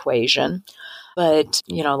to the equation. But,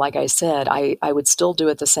 like I said, I would still do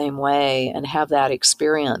it the same way and have that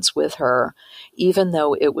experience with her, even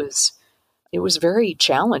though it was very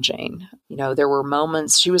challenging. There were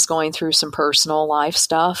moments she was going through some personal life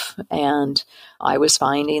stuff, and I was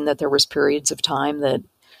finding that there was periods of time that,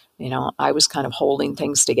 I was kind of holding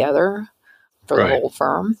things together for the whole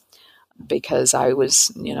firm because I was,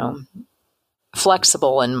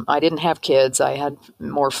 flexible and I didn't have kids. I had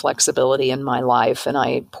more flexibility in my life and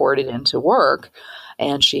I poured it into work.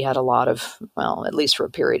 And she had a lot of, at least for a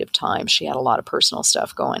period of time, she had a lot of personal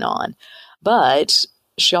stuff going on. But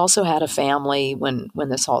she also had a family when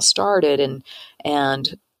this all started,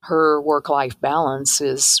 and her work-life balance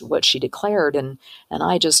is what she declared. And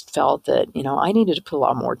I just felt that, I needed to put a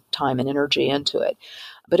lot more time and energy into it.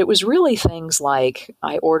 But it was really things like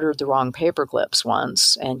I ordered the wrong paper clips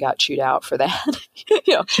once and got chewed out for that.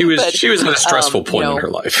 She was at a stressful point in her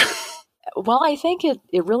life. Well, I think it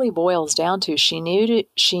really boils down to she knew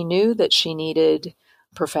that she needed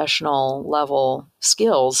professional level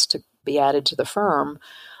skills to be added to the firm,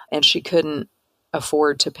 and she couldn't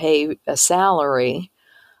afford to pay a salary.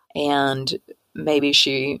 And maybe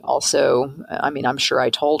she also, I'm sure I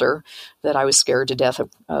told her that I was scared to death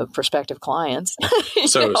of prospective clients.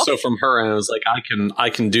 So from her end, I was like, I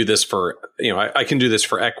can do this for, I can do this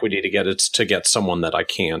for equity to get someone that I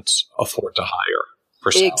can't afford to hire.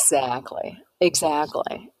 For salary.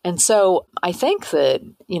 Exactly. And so I think that,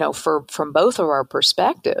 from both of our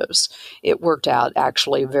perspectives, it worked out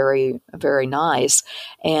actually very, very nice.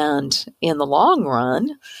 And in the long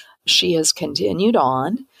run, she has continued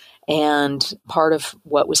on. And part of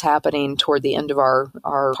what was happening toward the end of our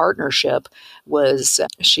partnership was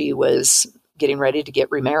she was getting ready to get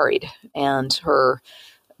remarried, and her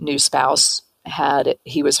new spouse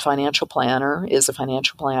he was a financial planner, is a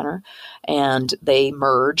financial planner, and they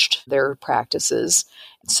merged their practices.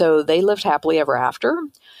 So they lived happily ever after.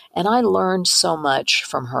 And I learned so much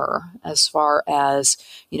from her as far as,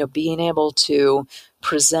 being able to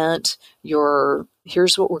present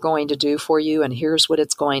here's what we're going to do for you and here's what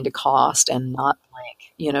it's going to cost, and not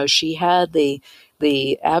blank. She had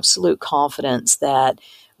the absolute confidence that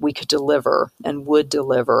we could deliver and would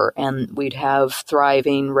deliver, and we'd have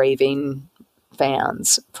thriving, raving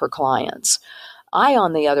fans for clients. I,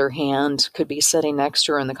 on the other hand, could be sitting next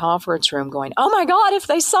to her in the conference room going, oh my God, if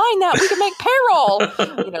they sign that, we can make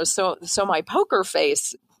payroll. So my poker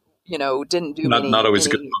face, didn't do not always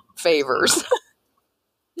any good favors.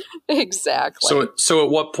 Exactly. So at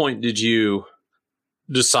what point did you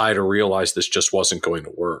decide or realize this just wasn't going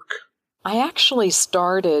to work? I actually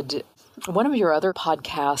started, one of your other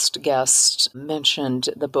podcast guests mentioned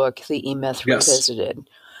the book, The E-Myth Revisited.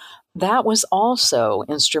 That was also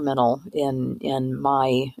instrumental in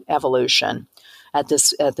my evolution at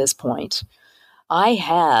this point. I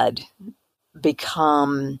had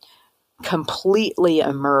become completely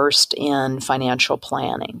immersed in financial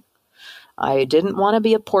planning. I didn't want to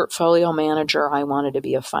be a portfolio manager. I wanted to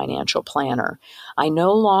be a financial planner. I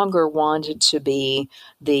no longer wanted to be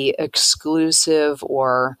the exclusive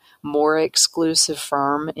or more exclusive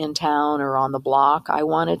firm in town or on the block. I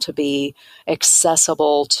wanted to be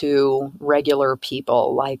accessible to regular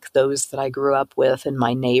people like those that I grew up with and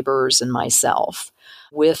my neighbors and myself.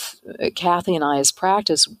 With Kathy and I's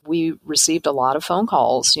practice, we received a lot of phone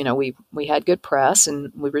calls. We had good press,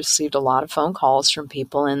 and we received a lot of phone calls from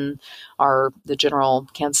people in the general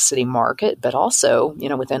Kansas City market, but also,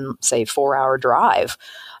 within, say, 4-hour drive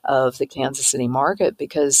of the Kansas City market,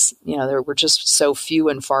 because, there were just so few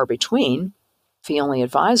and far between fee-only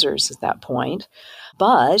advisors at that point.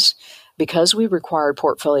 But because we required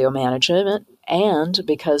portfolio management, and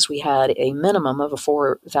because we had a minimum of a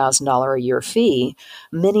 $4,000 a year fee,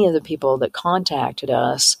 many of the people that contacted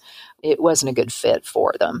us, it wasn't a good fit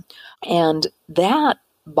for them. And that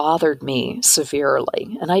bothered me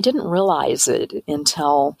severely. And I didn't realize it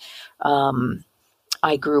until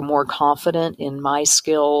I grew more confident in my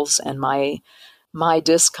skills and my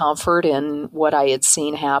discomfort in what I had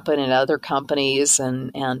seen happen in other companies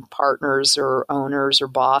and partners or owners or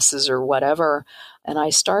bosses or whatever. And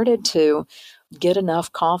I started to get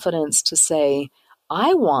enough confidence to say,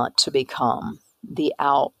 I want to become the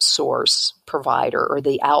outsource provider or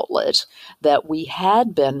the outlet that we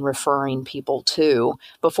had been referring people to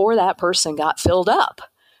before that person got filled up.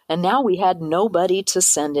 And now we had nobody to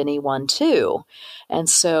send anyone to. And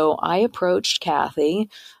so I approached Kathy,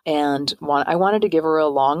 and I wanted to give her a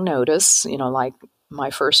long notice, like my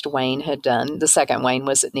first Wayne had done. The second Wayne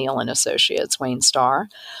was at Neal & Associates, Wayne Starr.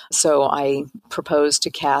 So I proposed to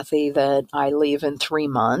Kathy that I leave in 3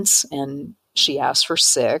 months, and she asked for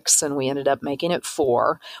 6, and we ended up making it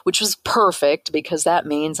 4, which was perfect because that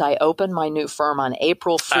means I opened my new firm on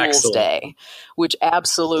April Fool's Day, which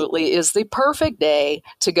absolutely is the perfect day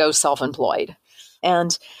to go self-employed.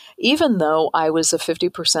 And even though I was a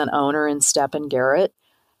 50% owner in Stepp & Garrett,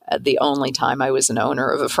 the only time I was an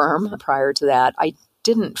owner of a firm prior to that, I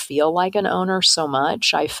didn't feel like an owner so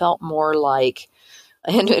much. I felt more like,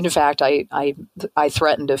 and in fact, I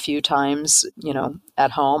threatened a few times,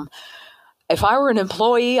 at home, if I were an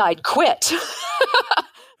employee, I'd quit.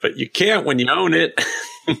 But you can't when you own it.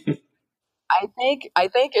 I think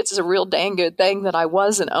it's a real dang good thing that I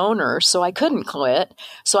was an owner, so I couldn't quit.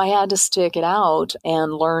 So I had to stick it out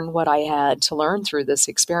and learn what I had to learn through this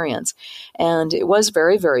experience. And it was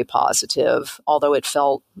very, very positive, although it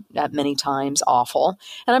felt at many times awful.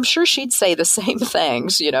 And I'm sure she'd say the same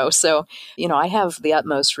things, So, I have the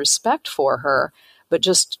utmost respect for her. But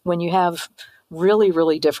just when you have really,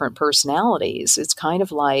 really different personalities, it's kind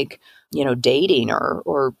of like, dating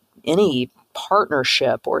or any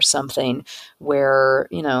partnership or something where,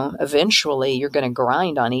 eventually you're going to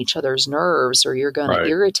grind on each other's nerves, or you're going to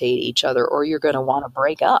irritate each other, or you're going to want to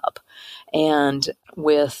break up. And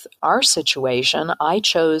with our situation, I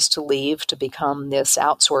chose to leave to become this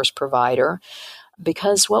outsource provider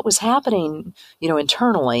because what was happening,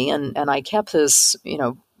 internally, and I kept this,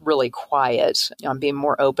 really quiet. I'm being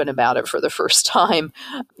more open about it for the first time,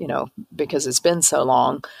 because it's been so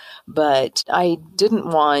long. But I didn't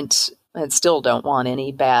want, and still don't want,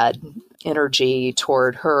 any bad energy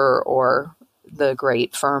toward her or the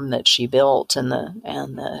great firm that she built and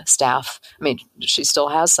the staff. I mean, she still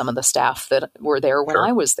has some of the staff that were there when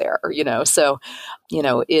I was there, So,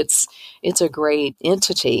 it's a great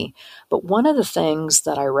entity. But one of the things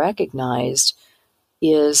that I recognized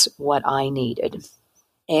is what I needed.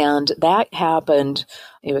 And that happened,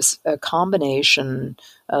 it was a combination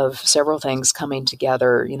of several things coming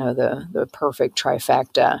together, the perfect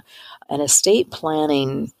trifecta. An estate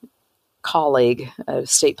planning colleague, a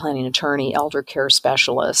estate planning attorney, elder care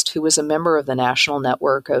specialist, who was a member of the National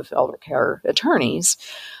Network of Elder Care Attorneys.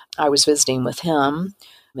 I was visiting with him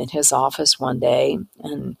in his office one day,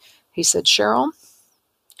 and he said, "Cheryl,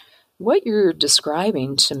 what you're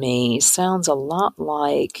describing to me sounds a lot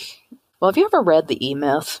like, well, have you ever read The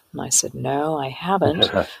E-Myth?" And I said, "No, I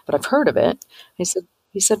haven't, but I've heard of it." He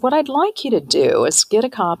said, "What I'd like you to do is get a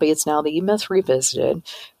copy. It's now The E-Myth Revisited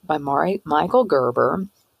by Michael Gerber,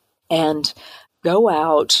 and go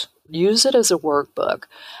out, use it as a workbook,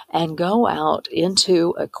 and go out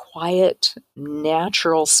into a quiet,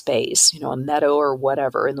 natural space, a meadow or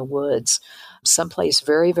whatever in the woods, someplace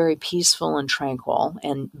very, very peaceful and tranquil,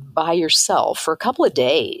 and by yourself for a couple of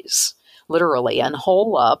days, literally, and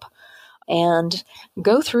hole up, and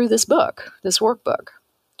go through this book, this workbook."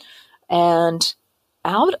 And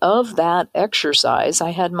out of that exercise,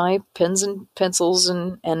 I had my pens and pencils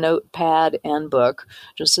and notepad and book,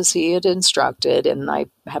 just as he had instructed. And I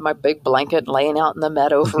had my big blanket laying out in the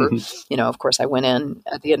meadow for, of course, I went in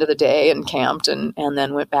at the end of the day and camped and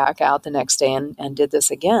then went back out the next day and did this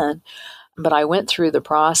again. But I went through the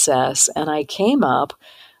process and I came up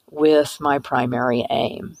with my primary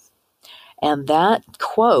aim. And that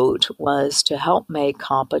quote was to help make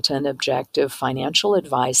competent, objective financial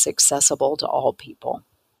advice accessible to all people.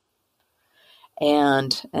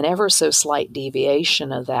 And an ever so slight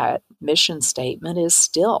deviation of that mission statement is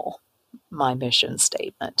still my mission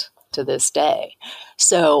statement to this day.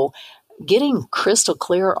 So getting crystal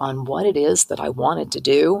clear on what it is that I wanted to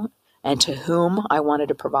do and to whom I wanted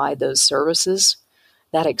to provide those services,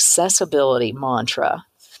 that accessibility mantra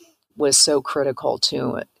was so critical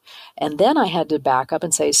to it. And then I had to back up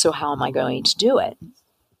and say, so how am I going to do it?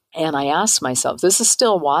 And I asked myself, this is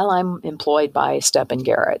still while I'm employed by Stepp &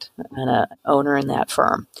 Garrett and an owner in that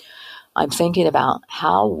firm. I'm thinking about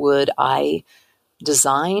how would I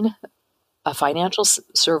design a financial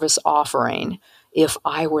service offering if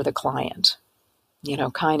I were the client?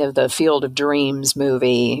 Kind of the Field of Dreams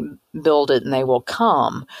movie, build it and they will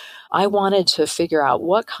come. I wanted to figure out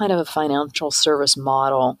what kind of a financial service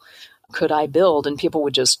model could I build and people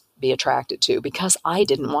would just be attracted to, because I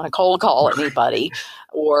didn't want to cold call anybody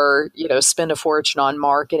or, spend a fortune on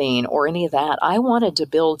marketing or any of that. I wanted to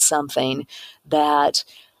build something that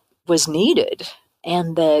was needed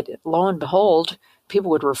and that, lo and behold,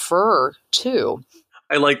 people would refer to.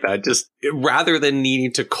 I like that. Just rather than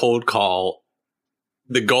needing to cold call,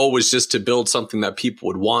 the goal was just to build something that people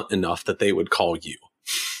would want enough that they would call you.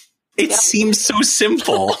 It seems so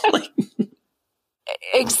simple.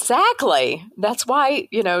 Exactly. That's why,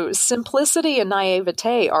 simplicity and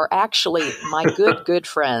naivete are actually my good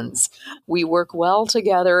friends. We work well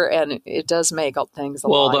together, and it does make things a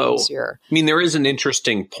lot easier. I mean, there is an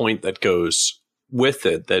interesting point that goes with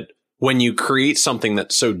it, that when you create something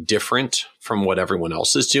that's so different from what everyone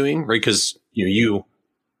else is doing, right? Because you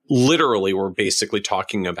literally were basically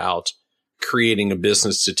talking about creating a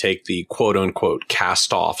business to take the quote unquote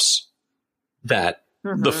cast-offs that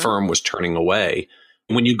the firm was turning away.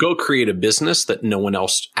 When you go create a business that no one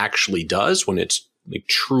else actually does, when it's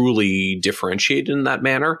truly differentiated in that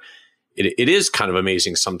manner, it is kind of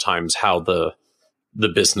amazing sometimes how the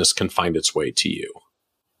business can find its way to you.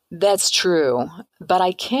 That's true. But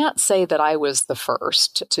I can't say that I was the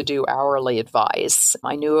first to do hourly advice.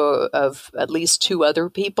 I knew of at least 2 other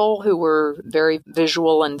people who were very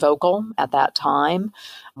visual and vocal at that time.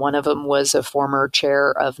 One of them was a former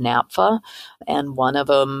chair of NAPFA, and one of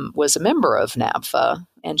them was a member of NAPFA.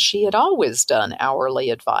 And she had always done hourly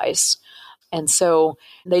advice. And so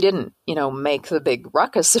they didn't, make the big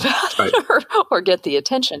ruckus about it or get the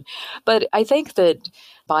attention. But I think that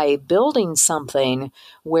by building something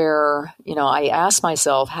where, I asked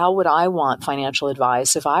myself, how would I want financial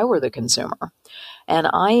advice if I were the consumer? And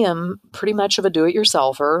I am pretty much of a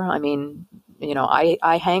do-it-yourselfer. I mean,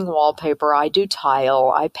 I hang wallpaper, I do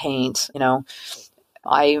tile, I paint,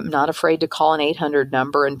 I'm not afraid to call an 800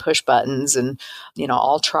 number and push buttons, and,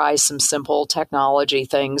 I'll try some simple technology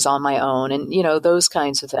things on my own and, those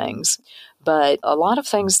kinds of things. But a lot of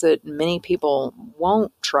things that many people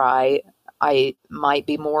won't try, I might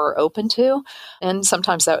be more open to. And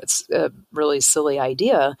sometimes that's a really silly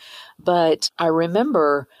idea. But I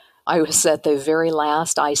remember I was at the very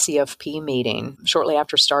last ICFP meeting shortly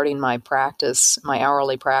after starting my practice, my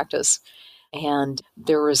hourly practice. And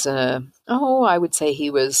there was I would say he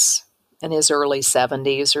was in his early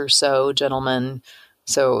 70s or so, gentleman.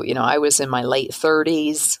 So, I was in my late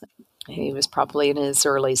 30s. He was probably in his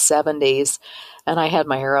early 70s. And I had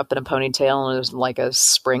my hair up in a ponytail, and it was like a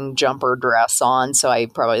spring jumper dress on. So I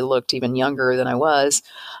probably looked even younger than I was.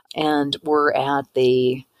 And we're at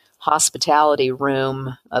the hospitality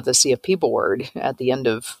room of the CFP board at the end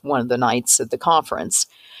of one of the nights at the conference.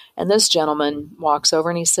 And this gentleman walks over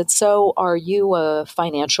and he said, "So are you a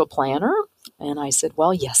financial planner?" And I said,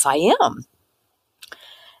 "Well, yes, I am."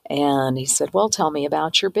 And he said, "Well, tell me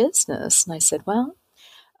about your business." And I said, "Well,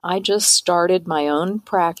 I just started my own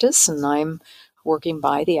practice, and I'm working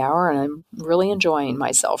by the hour, and I'm really enjoying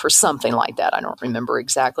myself," or something like that. I don't remember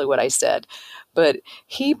exactly what I said. But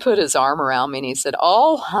he put his arm around me and he said,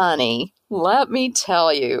 "Oh, honey, let me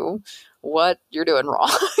tell you what you're doing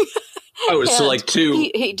wrong." Oh, so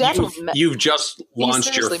he definitely you've just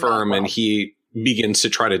launched your firm, and he begins to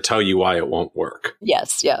try to tell you why it won't work.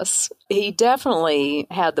 Yes. He definitely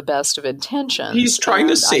had the best of intentions. He's trying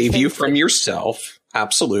to save you from yourself.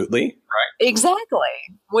 Absolutely. Right. Exactly.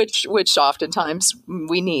 Which oftentimes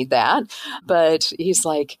we need that. But he's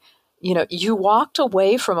like, you walked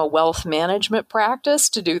away from a wealth management practice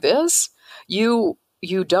to do this. You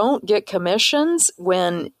don't get commissions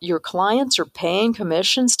when your clients are paying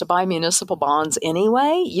commissions to buy municipal bonds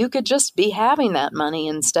anyway. You could just be having that money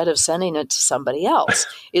instead of sending it to somebody else.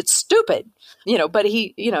 It's stupid, but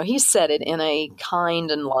he said it in a kind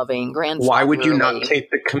and loving grandfatherly. Why would you not take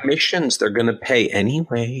the commissions? They're going to pay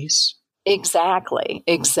anyways. Exactly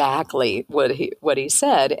what he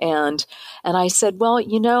said. And I said, "Well,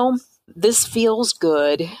 this feels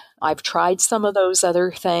good. I've tried some of those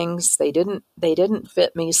other things. They didn't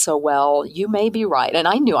fit me so well. You may be right." And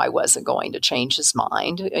I knew I wasn't going to change his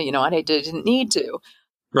mind, and I didn't need to.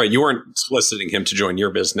 Right. You weren't soliciting him to join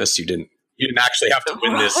your business. You didn't actually have to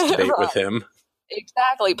win this debate with him.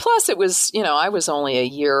 Exactly. Plus it was, I was only a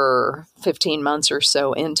year, 15 months or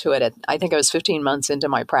so into it. I think I was 15 months into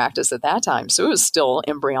my practice at that time. So it was still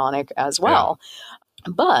embryonic as well.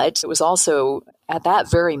 Yeah. But it was also at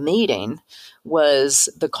that very meeting was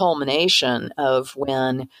the culmination of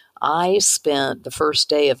when I spent the first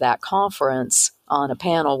day of that conference on a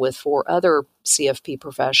panel with 4 other CFP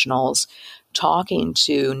professionals talking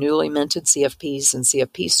to newly minted CFPs and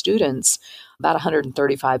CFP students, about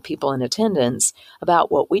 135 people in attendance,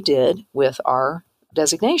 about what we did with our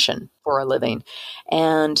designation for a living.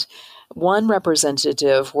 And one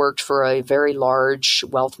representative worked for a very large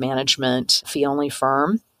wealth management fee-only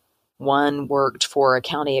firm. One worked for a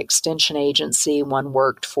county extension agency. One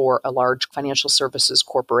worked for a large financial services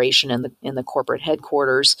corporation in the corporate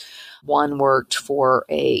headquarters. One worked for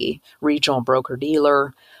a regional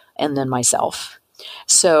broker-dealer, and then myself.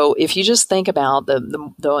 So if you just think about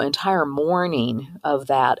the entire morning of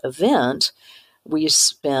that event, we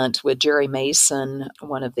spent with Jerry Mason,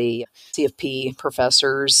 one of the CFP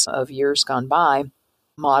professors of years gone by,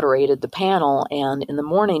 moderated the panel. And in the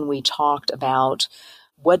morning, we talked about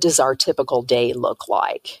what does our typical day look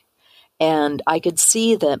like? And I could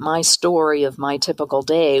see that my story of my typical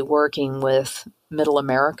day working with middle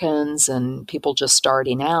Americans and people just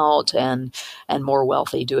starting out and more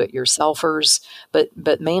wealthy do-it-yourselfers,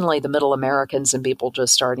 but mainly the middle Americans and people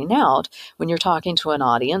just starting out, when you're talking to an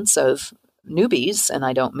audience of newbies, and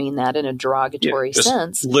I don't mean that in a derogatory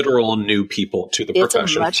sense. Literal new people to the profession.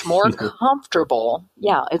 It's a much more comfortable,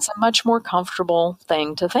 it's a much more comfortable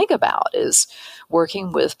thing to think about is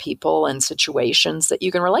working with people in situations that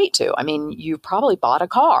you can relate to. I mean, you probably bought a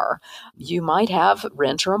car. You might have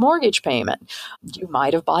rent or a mortgage payment. You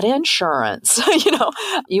might have bought insurance.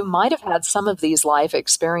 You might have had some of these life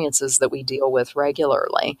experiences that we deal with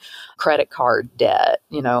regularly, credit card debt,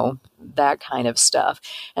 that kind of stuff.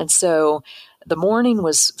 And so the morning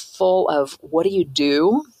was full of what do you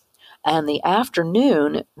do? And the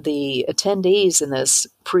afternoon, the attendees in this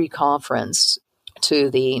pre-conference to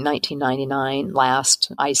the 1999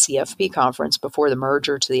 last ICFP conference before the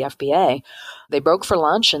merger to the FBA, they broke for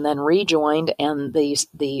lunch and then rejoined, and the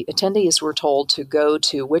attendees were told to go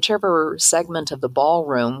to whichever segment of the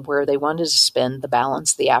ballroom where they wanted to spend the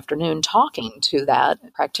balance of the afternoon talking to that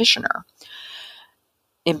practitioner.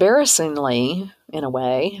 Embarrassingly, in a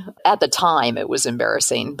way, at the time it was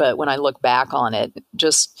embarrassing, but when I look back on it,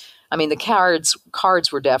 the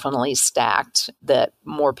cards were definitely stacked that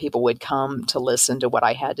more people would come to listen to what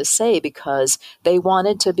I had to say because they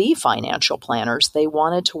wanted to be financial planners. They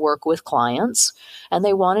wanted to work with clients, and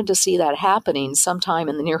they wanted to see that happening sometime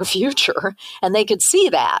in the near future. And they could see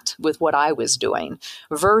that with what I was doing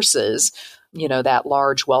versus, that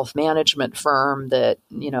large wealth management firm that,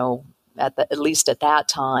 at least at that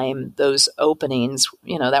time, those openings,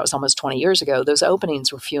 that was almost 20 years ago, those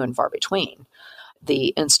openings were few and far between.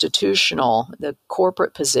 The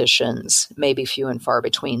corporate positions may be few and far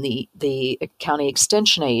between. The county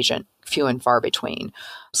extension agent, few and far between.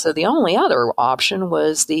 So the only other option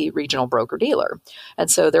was the regional broker-dealer. And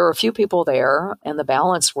so there were a few people there, and the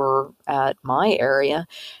balance were at my area.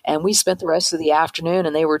 And we spent the rest of the afternoon,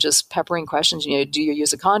 and they were just peppering questions. Do you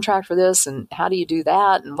use a contract for this? And how do you do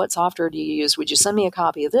that? And what software do you use? Would you send me a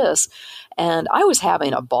copy of this? And I was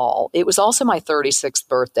having a ball. It was also my 36th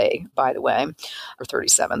birthday, by the way, or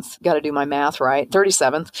 37th. Got to do my math right.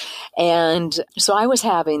 37th. And so I was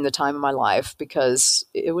having the time of my life because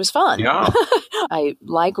it was fun. Yeah. I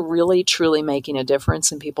like really, truly making a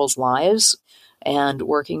difference in people's lives and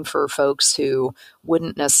working for folks who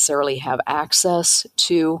wouldn't necessarily have access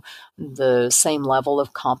to the same level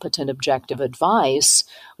of competent, objective advice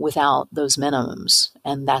without those minimums.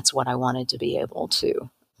 And that's what I wanted to be able to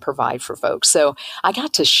provide for folks. So I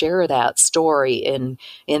got to share that story in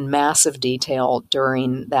massive detail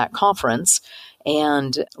during that conference.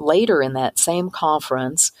 And later in that same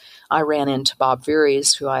conference, I ran into Bob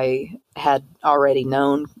Vieries, who I had already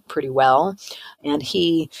known pretty well. And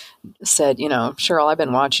he said, Cheryl, I've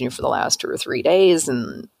been watching you for the last 2 or 3 days,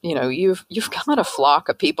 and, you've got a flock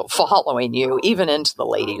of people following you, even into the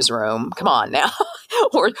ladies' room. Come on now.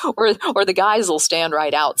 or the guys will stand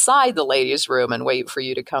right outside the ladies' room and wait for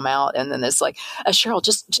you to come out. And then it's like, Cheryl,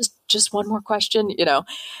 just one more question,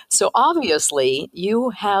 So obviously you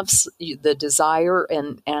have the desire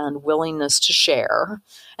and willingness to share.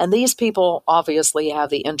 And these people obviously have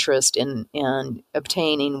the interest in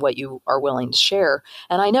obtaining what you are willing to share.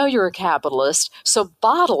 And I know you're a capitalist, so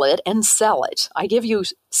bottle it and sell it. I give you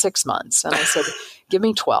 6 months. And I said, give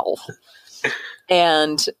me 12.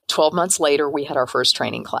 And 12 months later, we had our first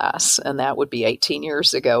training class. And that would be 18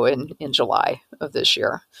 years ago in July of this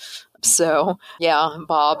year. So, yeah,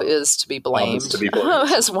 Bob is to be blamed,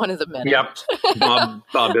 as one of the many. Yep.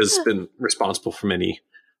 Bob has been responsible for many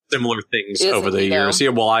similar things over the years. Yeah,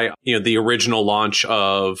 well, the original launch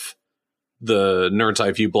of the Nerd's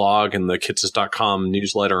Eye View blog and the Kitces.com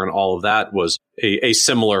newsletter and all of that was a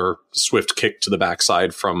similar swift kick to the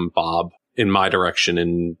backside from Bob in my direction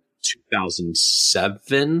in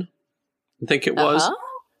 2007, I think it was.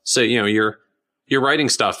 So, you're writing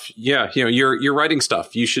stuff. Yeah. You're writing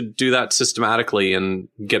stuff. You should do that systematically and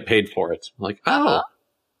get paid for it. I'm like, I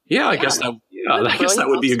guess that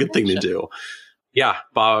would be a good thing to do. Yeah.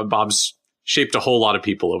 Bob's shaped a whole lot of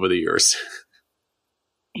people over the years.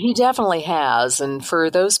 He definitely has. And for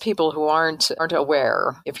those people who aren't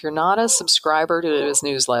aware, if you're not a subscriber to his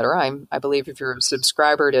newsletter, I believe if you're a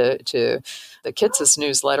subscriber to the Kitces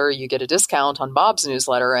newsletter, you get a discount on Bob's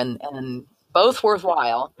newsletter, and both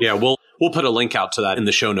worthwhile. Yeah, we'll we'll put a link out to that in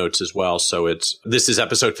the show notes as well. So this is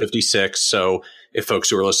episode 56. So if folks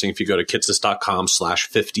who are listening, if you go to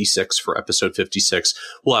kitces.com/56 for episode 56,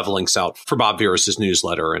 we'll have links out for Bob Virus's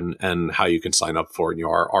newsletter and how you can sign up for it. You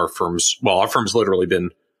know, our firm's literally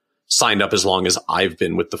been signed up as long as I've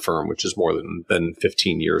been with the firm, which is more than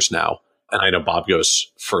 15 years now. And I know Bob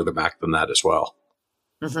goes further back than that as well.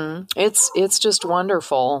 Mm-hmm. It's just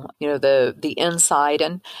wonderful, you know, the insight.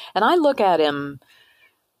 And I look at him,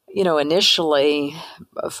 you know, initially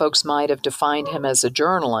folks might have defined him as a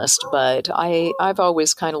journalist, but I've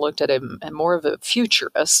always kind of looked at him as more of a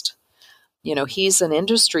futurist. You know, he's an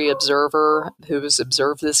industry observer who's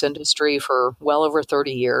observed this industry for well over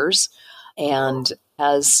 30 years and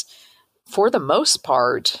has, for the most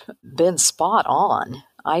part, been spot on,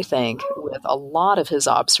 I think, with a lot of his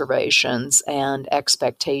observations and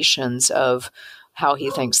expectations of how he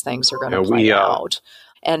thinks things are going to play out.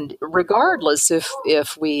 And regardless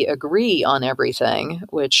if we agree on everything,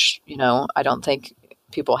 which, you know, I don't think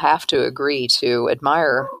people have to agree to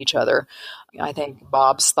admire each other. I think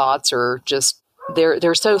Bob's thoughts are just,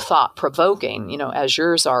 they're so thought provoking, you know, as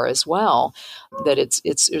yours are as well, that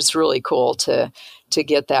it's really cool to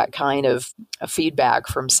get that kind of feedback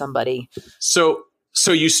from somebody. So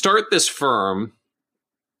you start this firm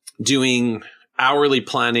doing hourly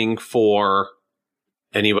planning for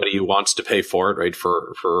anybody who wants to pay for it, right?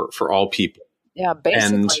 For all people. Yeah,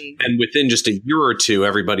 basically. And within just a year or two,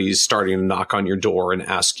 everybody's starting to knock on your door and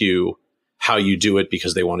ask you how you do it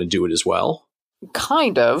because they want to do it as well.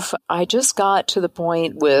 Kind of. I just got to the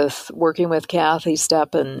point with working with Kathy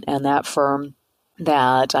Stepp and that firm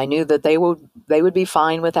that I knew that they would be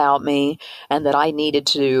fine without me and that I needed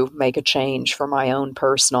to make a change for my own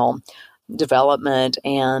personal development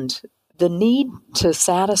and the need to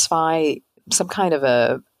satisfy some kind of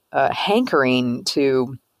a hankering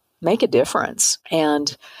to make a difference.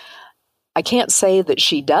 And I can't say that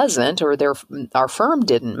she doesn't or our firm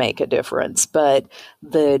didn't make a difference, but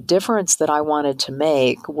the difference that I wanted to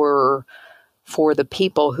make were for the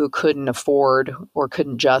people who couldn't afford or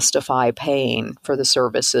couldn't justify paying for the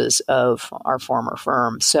services of our former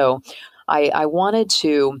firm. So I wanted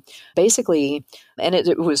to basically, and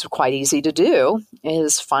it was quite easy to do,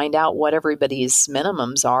 is find out what everybody's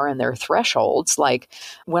minimums are and their thresholds. Like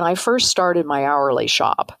when I first started my hourly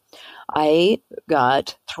shop, I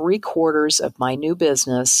got 3/4 of my new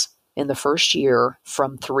business in the first year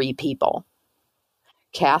from 3 people.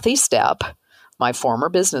 Kathy Stepp, my former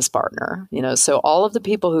business partner, you know, so all of the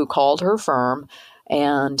people who called her firm,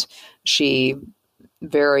 and she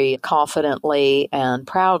very confidently and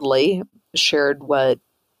proudly shared what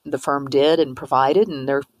the firm did and provided and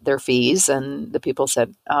their fees. And the people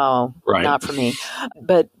said, oh, right, not for me.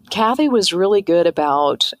 But Kathy was really good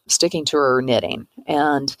about sticking to her knitting.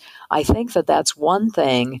 And I think that that's one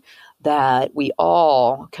thing that we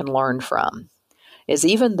all can learn from, is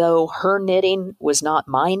even though her knitting was not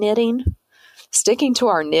my knitting, sticking to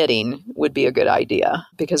our knitting would be a good idea,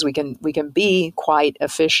 because we can be quite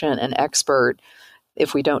efficient and expert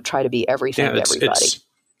if we don't try to be everything to everybody.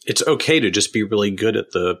 It's okay to just be really good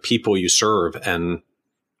at the people you serve and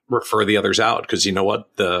refer the others out, because you know what?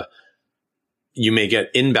 You may get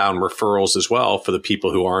inbound referrals as well for the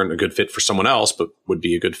people who aren't a good fit for someone else, but would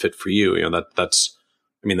be a good fit for you. You know, that's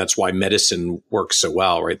why medicine works so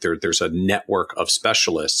well, right? There's a network of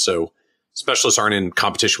specialists. So specialists aren't in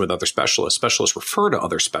competition with other specialists. Specialists refer to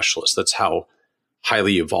other specialists. That's how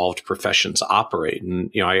highly evolved professions operate. And,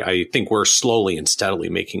 you know, I think we're slowly and steadily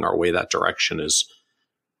making our way that direction as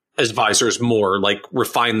advisors more like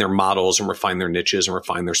refine their models and refine their niches and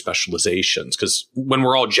refine their specializations. Because when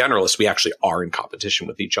we're all generalists, we actually are in competition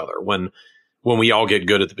with each other. When we all get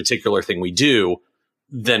good at the particular thing we do,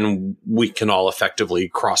 then we can all effectively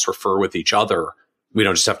cross-refer with each other. We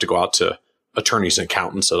don't just have to go out to attorneys and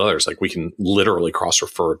accountants and others. Like, we can literally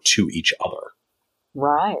cross-refer to each other.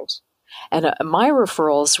 Right. And my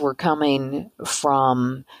referrals were coming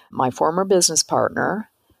from my former business partner,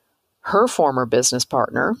 her former business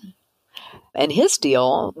partner, and his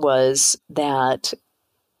deal was that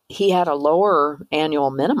he had a lower annual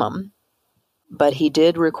minimum, but he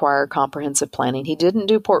did require comprehensive planning. He didn't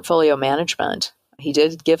do portfolio management. He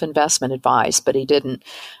did give investment advice, but he didn't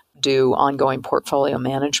do ongoing portfolio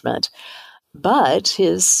management. But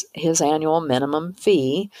his annual minimum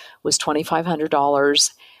fee was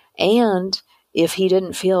 $2,500. And if he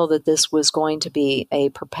didn't feel that this was going to be a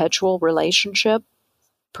perpetual relationship,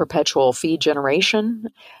 perpetual fee generation,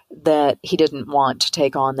 that he didn't want to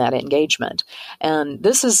take on that engagement. And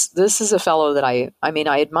this is a fellow that I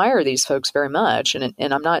admire these folks very much. And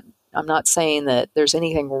I'm not I'm not saying that there's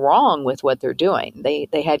anything wrong with what they're doing.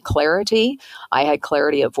 They had clarity. I had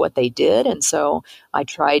clarity of what they did. And so I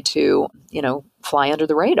tried to, fly under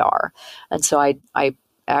the radar. And so I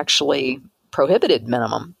actually prohibited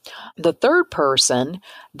minimum. The third person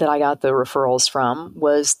that I got the referrals from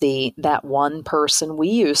was that one person we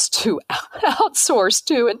used to outsource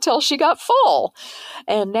to until she got full.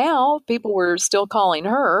 And now people were still calling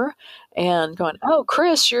her and going, "Oh,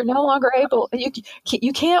 Chris, you're no longer able,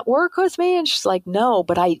 you can't work with me." And she's like, "No,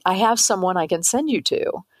 but I have someone I can send you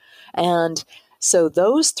to." And so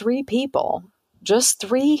those three people, just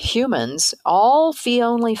three humans, all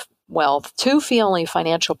fee-only, two fee-only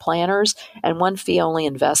financial planners and one fee-only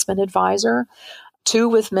investment advisor, two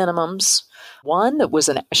with minimums, one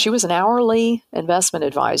that she was an hourly investment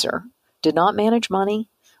advisor, did not manage money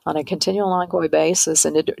on a continual ongoing basis,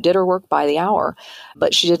 and did her work by the hour,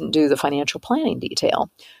 but she didn't do the financial planning detail.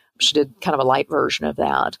 She did kind of a light version of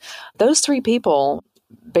that. Those three people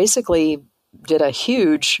basically did a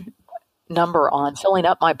huge number on filling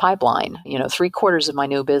up my pipeline. 3/4 of my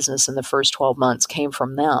new business in the first 12 months came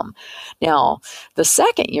from them. Now, the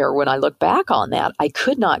second year, when I look back on that, I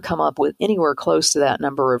could not come up with anywhere close to that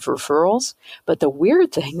number of referrals. But the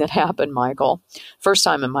weird thing that happened, Michael, first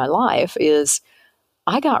time in my life, is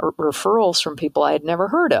I got referrals from people I had never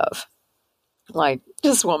heard of. Like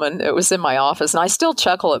this woman, it was in my office, and I still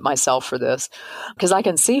chuckle at myself for this because I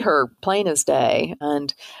can see her plain as day.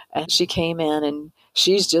 And she came in, and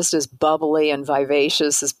she's just as bubbly and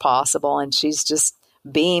vivacious as possible, and she's just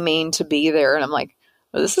beaming to be there. And I'm like,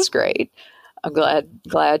 well, this is great. I'm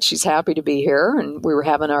glad she's happy to be here. And we were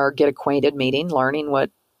having our get acquainted meeting, learning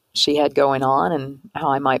what she had going on and how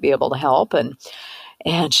I might be able to help.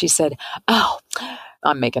 And she said, "Oh,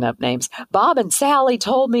 I'm making up names. Bob and Sally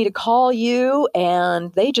told me to call you,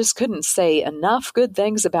 and they just couldn't say enough good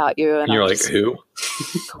things about you." And you're like, who?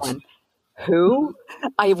 Going, who?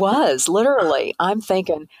 I was literally. I'm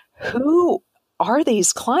thinking, who are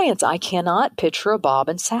these clients? I cannot picture a Bob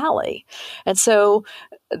and Sally. And so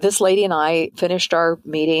this lady and I finished our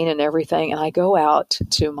meeting and everything, and I go out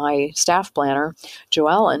to my staff planner,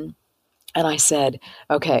 Joellen, and I said,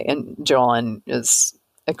 okay, and Joellen is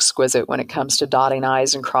exquisite when it comes to dotting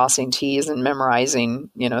I's and crossing T's and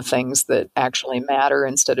memorizing, things that actually matter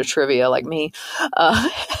instead of trivia like me.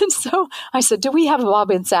 And so I said, "Do we have a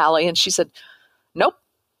Bob and Sally?" And she said, "Nope."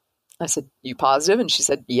 I said, "You positive?" And she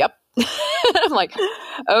said, "Yep." I'm like,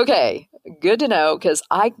 okay, good to know, because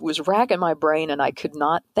I was racking my brain and I could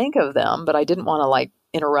not think of them, but I didn't want to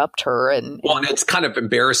interrupt her. And it's kind of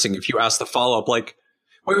embarrassing if you ask the follow-up, like,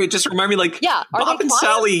 wait, just remind me, Bob and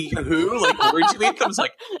Sally, who? Where'd you meet them? It's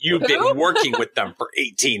like, you've been working with them for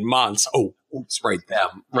 18 months. Oh, oops, right,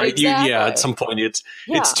 them. Right? Exactly. At some point,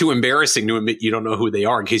 it's too embarrassing to admit you don't know who they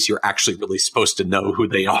are in case you're actually really supposed to know who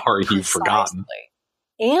they are and you've forgotten.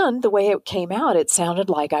 And the way it came out, it sounded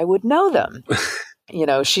like I would know them.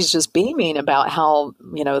 She's just beaming about how,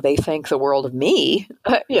 they think the world of me,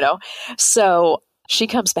 So she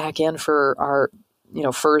comes back in for our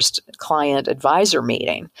first client advisor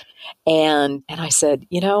meeting. And I said,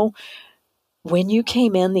 when you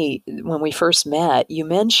came in when we first met, you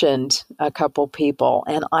mentioned a couple people,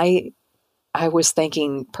 and I was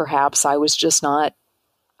thinking perhaps I was just not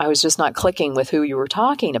clicking with who you were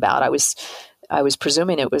talking about. I was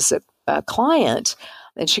presuming it was a client.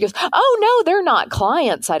 And she goes, "Oh, no, they're not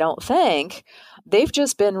clients, I don't think. They've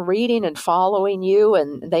just been reading and following you,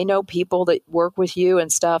 and they know people that work with you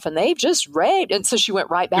and stuff, and they've just raved." And so she went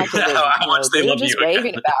right back into how much they love just you.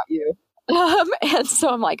 raving about you. And so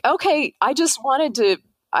I'm like, okay, I just wanted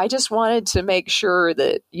to make sure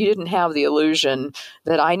that you didn't have the illusion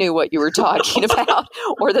that I knew what you were talking about,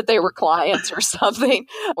 or that they were clients or something,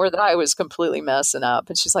 or that I was completely messing up.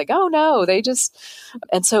 And she's like, "Oh no, they just,"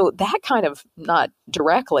 and so that kind of, not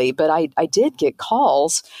directly, but I did get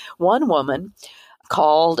calls. One woman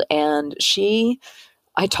called, and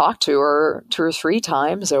I talked to her 2 or 3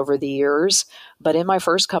 times over the years, but in my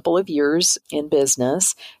first couple of years in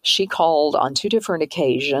business, she called on 2 different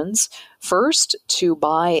occasions. First, to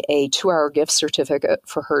buy a 2-hour gift certificate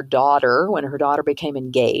for her daughter when her daughter became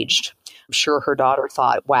engaged. I'm sure her daughter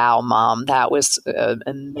thought, "Wow, Mom, that was an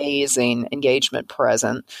amazing engagement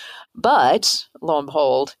present." But lo and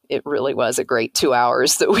behold, it really was a great 2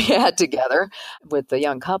 hours that we had together with the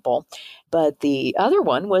young couple. But the other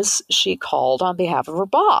one was she called on behalf of her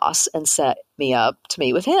boss and set me up to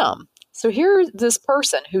meet with him. So here, this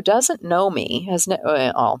person who doesn't know me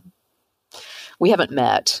we haven't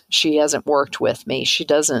met. She hasn't worked with me. She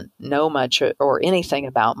doesn't know much or anything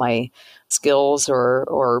about my skills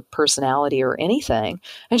or personality or anything.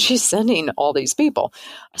 And she's sending all these people.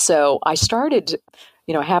 So I started,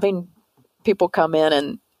 having people come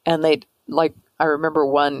in and they like, I remember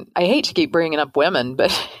one, I hate to keep bringing up women,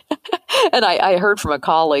 but, and I heard from a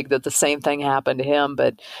colleague that the same thing happened to him,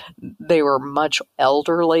 but they were much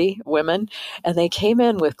elderly women, and they came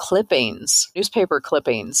in with clippings, newspaper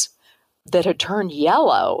clippings that had turned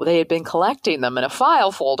yellow. They had been collecting them in a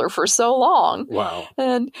file folder for so long. Wow.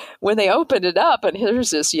 And when they opened it up and here's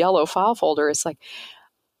this yellow file folder, it's like,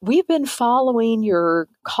 we've been following your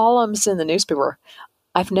columns in the newspaper.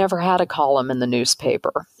 I've never had a column in the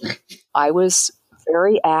newspaper. I was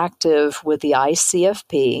very active with the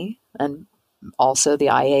ICFP and also the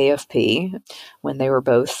IAFP when they were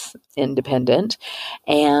both independent.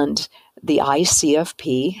 And the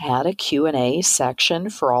ICFP had a Q&A section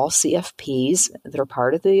for all CFPs that are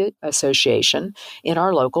part of the association in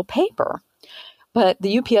our local paper. But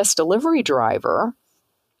the UPS delivery driver,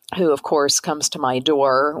 who, of course, comes to my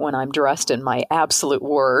door when I'm dressed in my absolute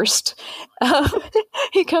worst,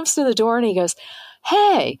 he comes to the door and he goes,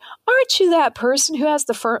 "Hey, aren't you that person who has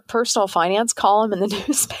the personal finance column in the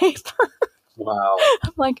newspaper?" Wow.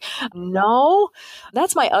 I'm like, "No,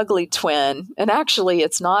 that's my ugly twin. And actually,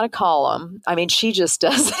 it's not a column. I mean, she just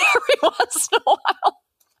does it every once in a while."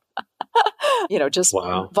 Just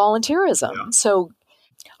volunteerism. Yeah. So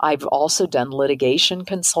I've also done litigation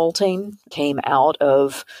consulting, came out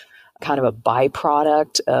of kind of a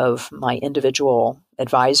byproduct of my individual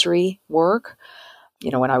advisory work.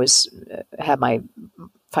 When I had my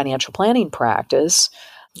financial planning practice,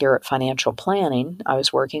 Garrett Financial Planning, I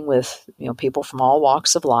was working with people from all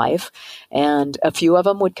walks of life, and a few of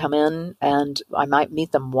them would come in, and I might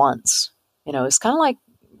meet them once. It's kind of like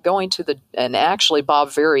going to and actually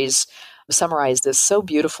Bob Very's summarized this so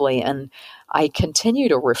beautifully, and I continue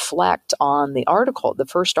to reflect on the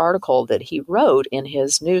first article that he wrote in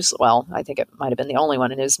his I think it might have been the only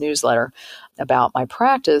one in his newsletter about my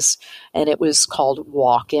practice, and it was called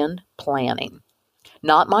Walk-in Planning.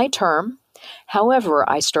 Not my term. However,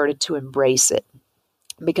 I started to embrace it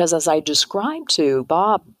because as I described to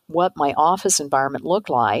Bob what my office environment looked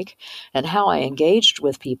like and how I engaged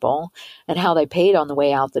with people and how they paid on the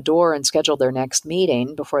way out the door and scheduled their next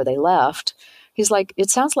meeting before they left, he's like, "It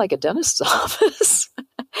sounds like a dentist's office."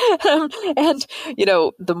 And,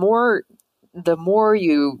 the more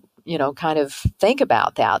you kind of think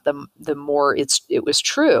about that, the more it was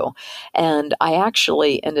true. And I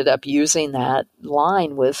actually ended up using that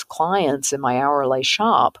line with clients in my hourly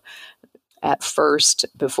shop at first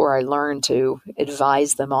before I learned to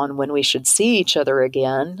advise them on when we should see each other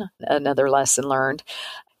again. Another lesson learned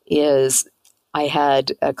is I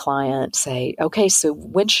had a client say, "Okay, so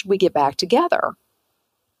when should we get back together?"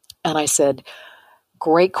 And I said,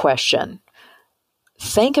 "Great question.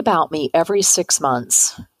 Think about me every 6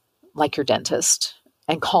 months like your dentist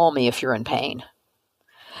and call me if you're in pain."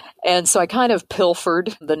 And so I kind of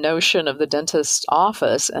pilfered the notion of the dentist's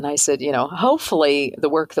office. And I said, hopefully the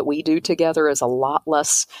work that we do together is a lot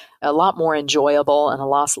more enjoyable and a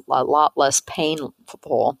lot less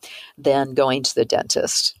painful than going to the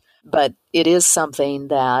dentist. But it is something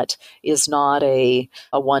that is not a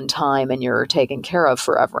one-time and you're taken care of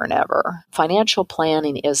forever and ever. Financial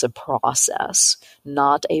planning is a process,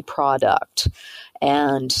 not a product.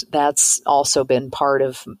 And that's also been part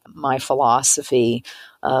of my philosophy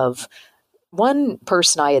of one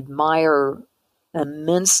person I admire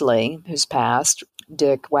immensely who's passed,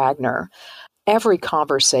 Dick Wagner. Every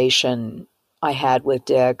conversation I had with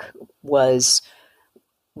Dick was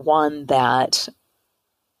one that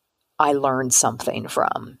I learned something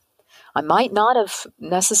from. I might not have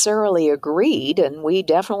necessarily agreed, and we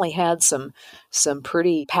definitely had some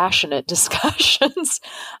pretty passionate discussions,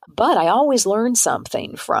 but I always learned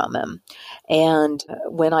something from him. And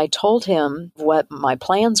when I told him what my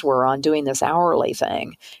plans were on doing this hourly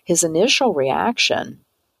thing, his initial reaction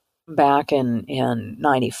back in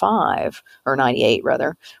 95, or 98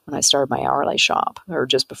 rather, when I started my hourly shop, or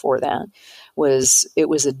just before that, it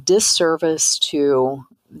was a disservice to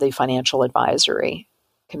the financial advisory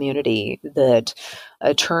community that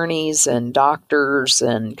attorneys and doctors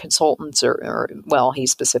and consultants he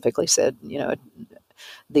specifically said,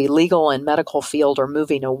 the legal and medical field are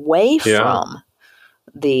moving away from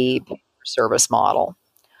the service model.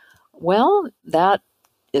 Well, that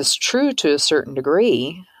is true to a certain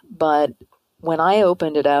degree, but when I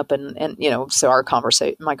opened it up and so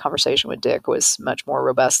my conversation with Dick was much more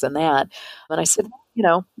robust than that. And I said,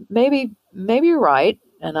 maybe you're right.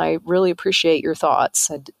 And I really appreciate your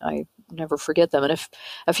thoughts. I never forget them. And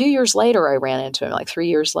a few years later, I ran into him, like 3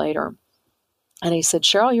 years later. And he said,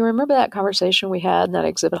 "Cheryl, you remember that conversation we had in that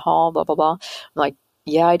exhibit hall, blah, blah, blah?" I'm like,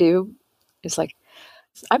 "Yeah, I do." It's like,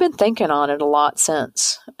 "I've been thinking on it a lot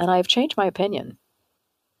since, and I've changed my opinion."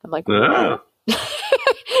 I'm like, Yeah.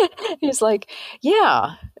 he's like,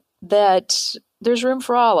 yeah, that there's room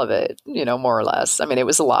for all of it, more or less. I mean, it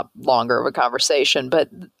was a lot longer of a conversation, but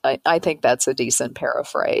I think that's a decent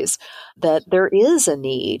paraphrase, that there is a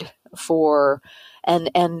need for, and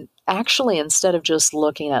actually, instead of just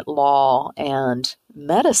looking at law and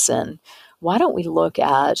medicine, why don't we look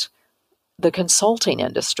at the consulting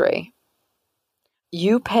industry?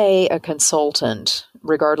 You pay a consultant,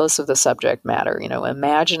 regardless of the subject matter,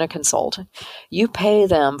 imagine a consultant. You pay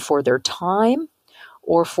them for their time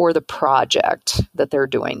or for the project that they're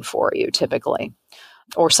doing for you, typically,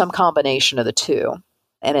 or some combination of the two.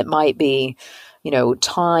 And it might be,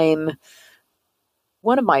 time.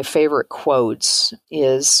 One of my favorite quotes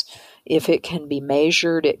is, if it can be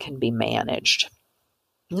measured, it can be managed.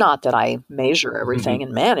 Not that I measure everything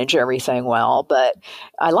and manage everything well, but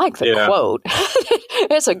I like the quote.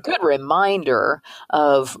 It's a good reminder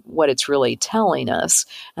of what it's really telling us.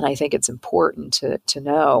 And I think it's important to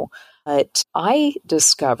know. But I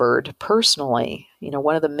discovered personally,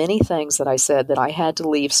 one of the many things that I said that I had to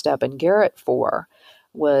leave Stepp and Garrett for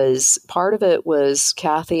was, part of it was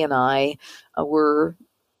Kathy and I were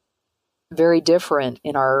very different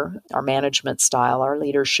in our management style, our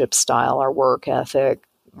leadership style, our work ethic,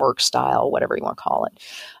 work style, whatever you want to call it.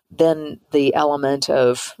 Then the element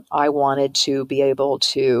of, I wanted to be able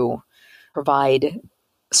to provide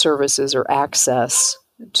services or access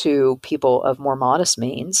to people of more modest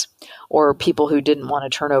means, or people who didn't want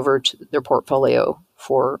to turn over to their portfolio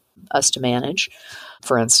for us to manage.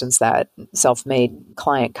 For instance, that self-made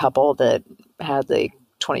client couple that had the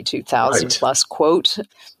 22,000 plus quote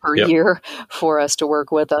per year for us to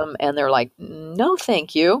work with them. And they're like, no,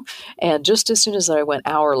 thank you. And just as soon as I went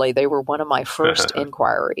hourly, they were one of my first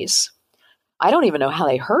inquiries. I don't even know how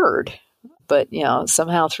they heard, but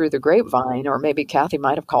somehow through the grapevine, or maybe Kathy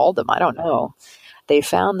might have called them. I don't know. They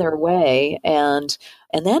found their way, and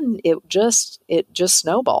then it just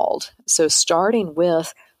snowballed. So starting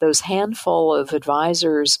with those handful of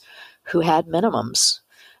advisors who had minimums.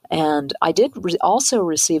 And I did also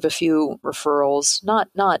receive a few referrals,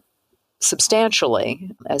 not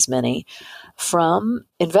substantially as many, from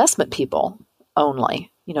investment people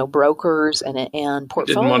only, brokers and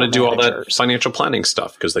portfolio didn't want to do managers. all that financial planning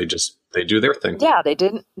stuff because they do their thing. Yeah, they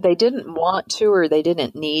didn't want to, or they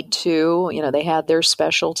didn't need to. They had their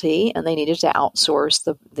specialty and they needed to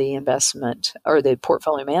outsource the investment or the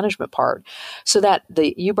portfolio management part. So that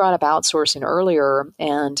you brought up outsourcing earlier,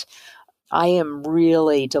 and I am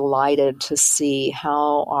really delighted to see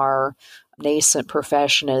how our nascent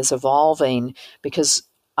profession is evolving, because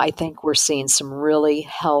I think we're seeing some really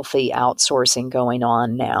healthy outsourcing going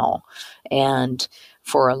on now. And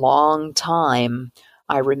for a long time,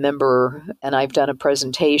 I remember, and I've done a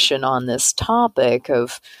presentation on this topic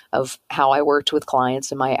of how I worked with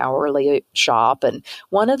clients in my hourly shop. And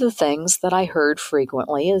one of the things that I heard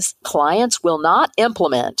frequently is, clients will not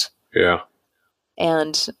implement. Yeah.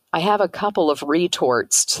 And I have a couple of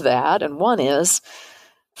retorts to that. And one is,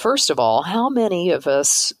 first of all, how many of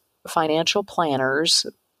us financial planners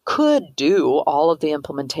could do all of the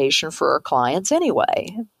implementation for our clients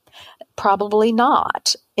anyway? Probably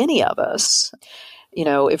not any of us.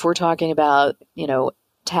 If we're talking about,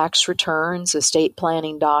 tax returns, estate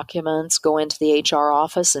planning documents, go into the HR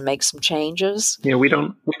office and make some changes. Yeah, we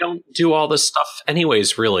don't do all this stuff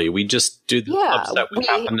anyways, really. We just do the stuff that we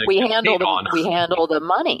happen to get paid on. We handle the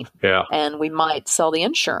money. Yeah. And we might sell the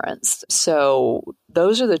insurance. So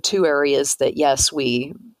those are the two areas that, yes,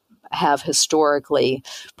 we have historically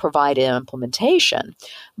provided implementation.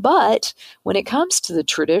 But when it comes to the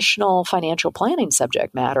traditional financial planning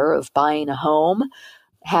subject matter of buying a home,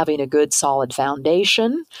 having a good solid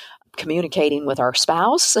foundation, communicating with our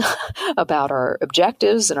spouse about our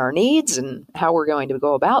objectives and our needs and how we're going to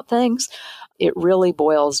go about things, it really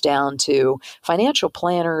boils down to financial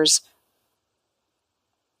planners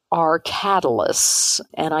are catalysts.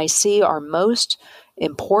 And I see our most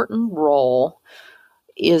important role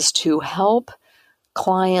is to help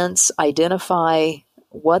clients identify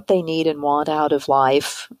what they need and want out of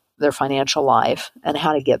life, their financial life, and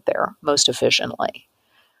how to get there most efficiently.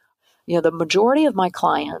 The majority of my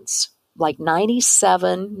clients, like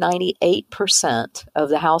 97, 98% of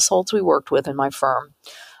the households we worked with in my firm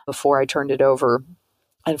before I turned it over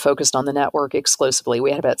and focused on the network exclusively,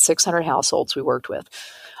 we had about 600 households we worked with.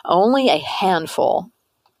 Only a handful,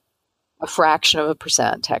 a fraction of a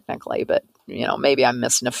percent technically, but maybe I'm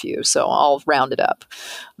missing a few, so I'll round it up,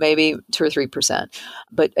 maybe 2 or 3%.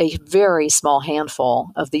 But a very small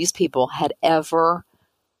handful of these people had ever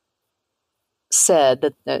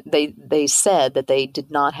said that they said that they did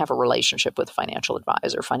not have a relationship with a financial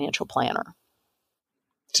advisor, financial planner.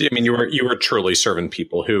 So, I mean, you were truly serving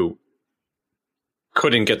people who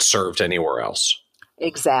couldn't get served anywhere else.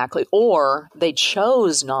 Exactly. Or they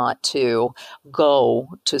chose not to go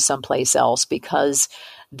to someplace else because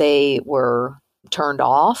they were turned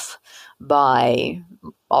off by,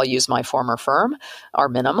 I'll use my former firm, our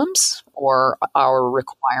minimums or our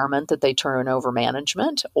requirement that they turn over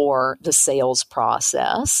management or the sales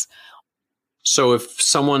process. So if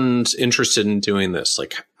someone's interested in doing this,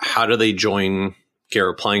 like how do they join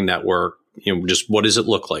Garrett Planning Network? Just what does it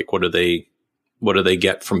look like? What do they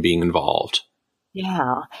get from being involved?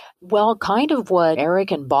 Yeah. Well, kind of what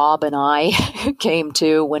Eric and Bob and I came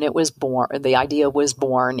to when it was born, the idea was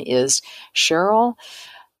born is, Cheryl,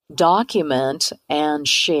 document and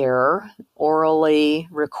share orally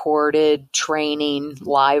recorded training,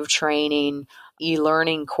 live training,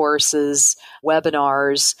 e-learning courses,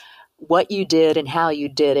 webinars, what you did and how you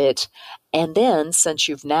did it. And then since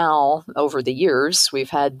you've now, over the years, we've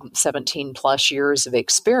had 17 plus years of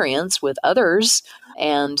experience with others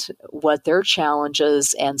and what their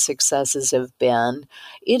challenges and successes have been,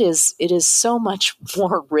 it is so much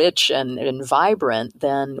more rich and vibrant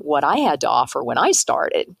than what I had to offer when I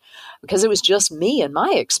started, because it was just me and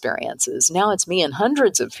my experiences. Now it's me and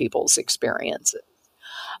hundreds of people's experiences.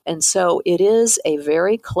 And so it is a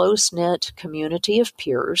very close-knit community of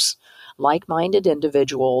peers, like-minded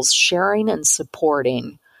individuals sharing and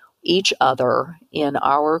supporting each other in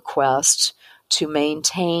our quest to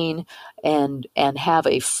maintain and have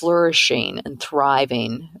a flourishing and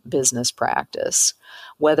thriving business practice,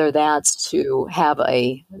 whether that's to have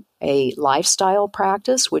a lifestyle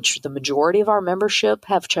practice, which the majority of our membership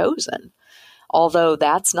have chosen. Although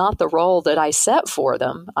that's not the role that I set for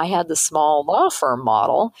them. I had the small law firm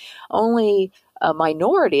model. Only a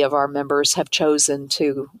minority of our members have chosen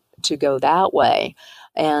to go that way.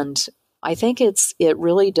 And I think it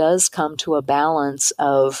really does come to a balance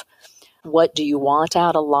of what do you want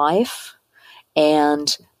out of life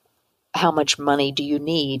and how much money do you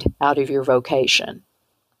need out of your vocation.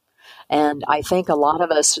 And I think a lot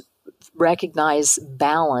of us recognize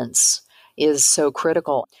balance is so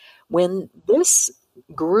critical. When this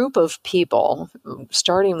group of people,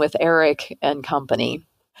 starting with Eric and company,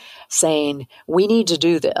 saying, we need to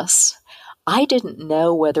do this, I didn't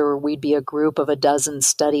know whether we'd be a group of a dozen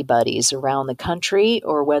study buddies around the country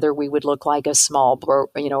or whether we would look like a small, or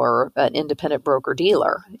an independent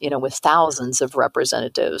broker-dealer, with thousands of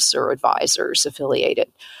representatives or advisors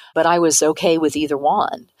affiliated. But I was okay with either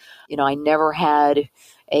one. I never had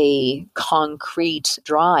a concrete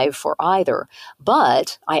drive for either,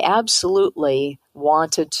 but I absolutely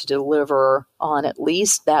wanted to deliver on at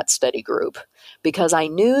least that study group because I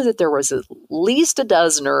knew that there was at least a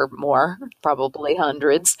dozen or more, probably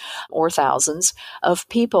hundreds or thousands of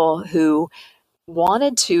people who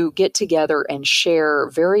wanted to get together and share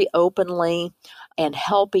very openly and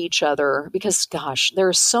help each other because, gosh,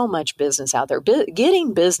 there's so much business out there.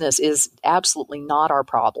 Getting business is absolutely not our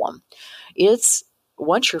problem. It's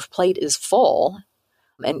once your plate is full,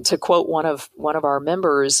 and to quote one of our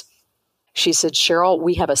members, she said, Cheryl,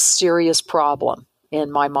 we have a serious problem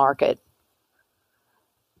in my market.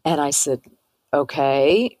 And I said,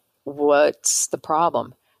 okay, what's the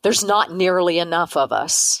problem? There's not nearly enough of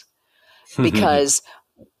us because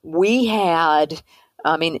we had,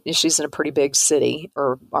 she's in a pretty big city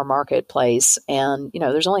or our marketplace. And,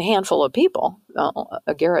 there's only a handful of people,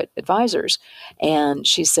 Garrett advisors. And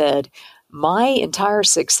she said, my entire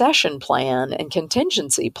succession plan and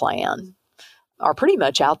contingency plan are pretty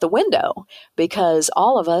much out the window because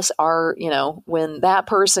all of us are, when that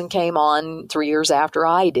person came on 3 years after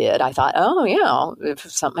I did, I thought, oh, if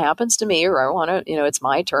something happens to me or I want to, it's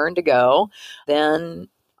my turn to go, then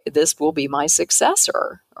this will be my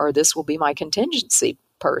successor or this will be my contingency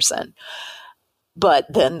person. But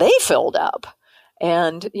then they filled up.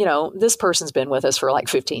 And, this person's been with us for like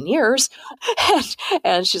 15 years.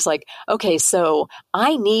 And she's like, okay, so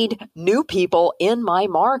I need new people in my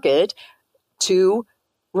market to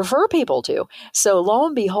refer people to. So lo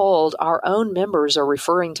and behold, our own members are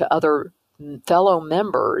referring to other fellow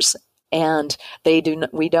members. And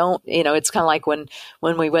we don't, it's kind of like when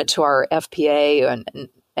we went to our FPA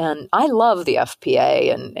and I love the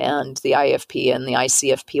FPA and the IFP and the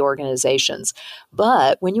ICFP organizations.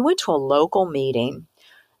 But when you went to a local meeting,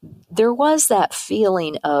 there was that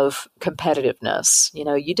feeling of competitiveness.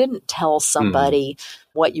 You didn't tell somebody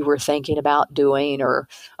what you were thinking about doing or,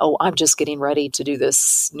 oh, I'm just getting ready to do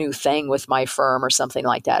this new thing with my firm or something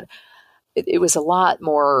like that. it was a lot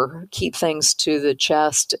more keep things to the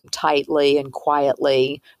chest tightly and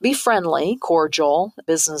quietly. Be friendly, cordial,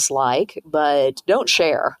 business-like, but don't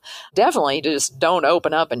share. Definitely just don't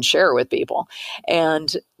open up and share with people.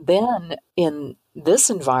 And then in this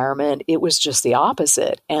environment, it was just the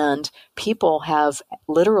opposite. And people have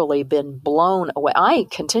literally been blown away. I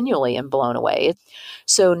continually am blown away.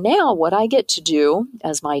 So now what I get to do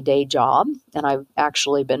as my day job, and I've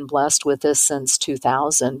actually been blessed with this since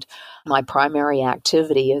 2000, my primary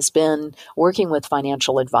activity has been working with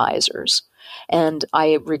financial advisors. And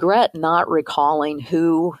I regret not recalling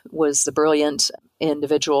who was the brilliant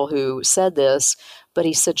individual who said this, but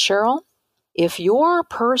he said, Cheryl, if your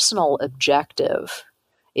personal objective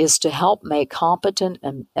is to help make competent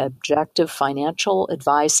and objective financial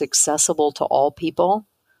advice accessible to all people,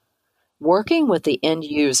 working with the end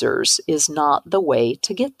users is not the way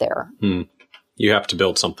to get there. You have to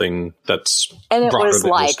build something that's and it broader was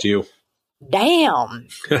than like, just you. Damn.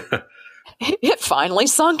 It finally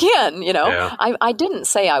sunk in, Yeah. I didn't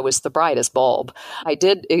say I was the brightest bulb. I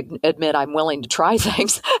did admit I'm willing to try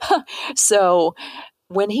things. So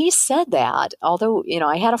when he said that, although,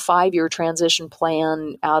 I had a 5-year transition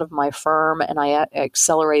plan out of my firm, and I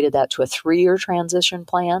accelerated that to a 3-year transition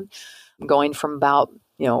plan, going from about,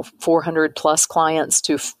 400 plus clients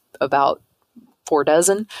to about 4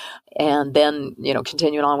 dozen, and then,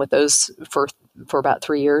 continuing on with those for about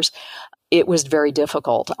 3 years. It was very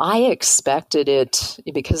difficult. I expected it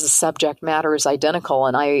because the subject matter is identical,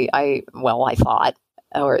 and I thought,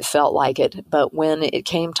 or it felt like it. But when it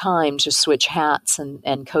came time to switch hats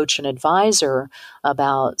and coach an advisor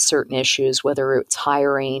about certain issues, whether it's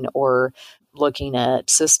hiring or looking at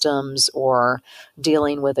systems or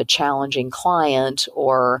dealing with a challenging client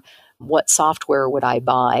or what software would I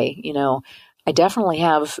buy, I definitely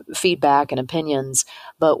have feedback and opinions.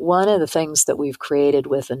 But one of the things that we've created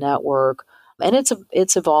with the network, and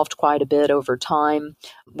it's evolved quite a bit over time.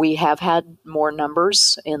 We have had more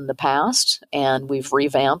numbers in the past, and we've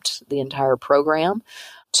revamped the entire program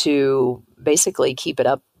to basically keep it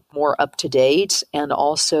more up to date, and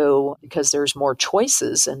also because there's more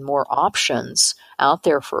choices and more options out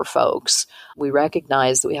there for folks. We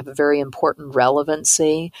recognize that we have a very important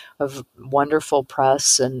relevancy of wonderful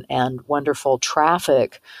press and wonderful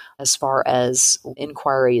traffic as far as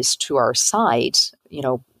inquiries to our site.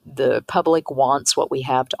 The public wants what we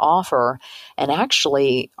have to offer. And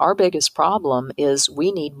actually, our biggest problem is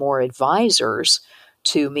we need more advisors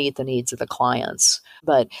to meet the needs of the clients.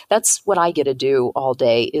 But that's what I get to do all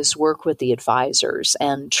day, is work with the advisors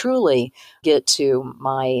and truly get to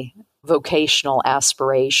my vocational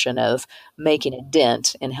aspiration of making a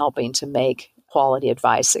dent in helping to make quality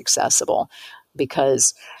advice accessible.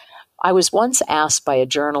 Because I was once asked by a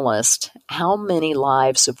journalist, how many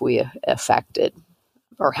lives have we affected?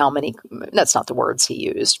 Or how many, that's not the words he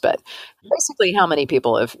used, but basically how many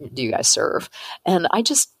people do you guys serve? And I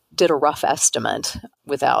just did a rough estimate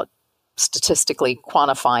without statistically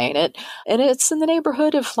quantifying it. And it's in the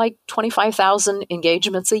neighborhood of like 25,000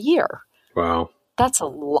 engagements a year. Wow. That's a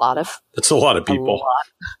lot of people.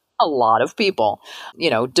 A lot of people,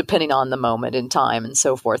 depending on the moment in time and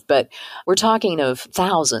so forth. But we're talking of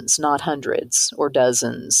thousands, not hundreds or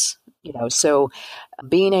dozens. So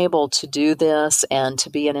being able to do this and to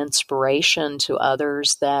be an inspiration to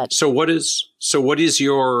others that. So what is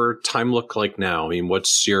your time look like now? I mean,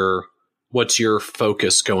 what's your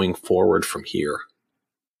focus going forward from here?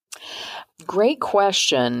 Great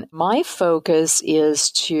question. My focus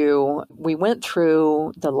is we went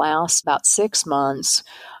through the last about 6 months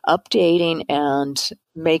updating and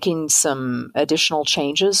making some additional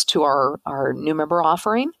changes to our new member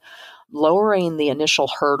offering, lowering the initial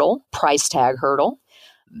price tag hurdle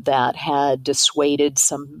that had dissuaded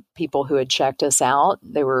some people who had checked us out.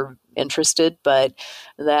 They were interested, but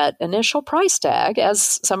that initial price tag,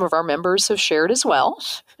 as some of our members have shared as well,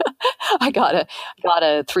 I got a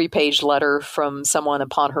 3-page letter from someone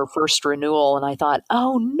upon her first renewal, and I thought,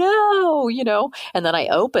 oh no, and then I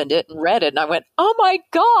opened it and read it, and I went, oh my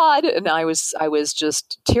God, and I was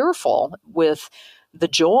just tearful with the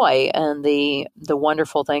joy and the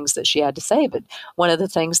wonderful things that she had to say. But one of the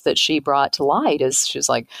things that she brought to light is she's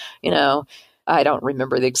like, I don't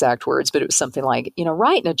remember the exact words, but it was something like,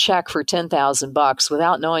 writing a check for $10,000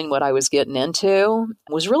 without knowing what I was getting into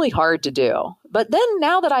was really hard to do. But then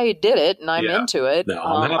now that I did it and I'm into it,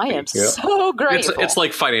 I am so grateful. It's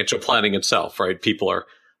like financial planning itself, right? People are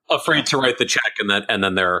afraid to write the check and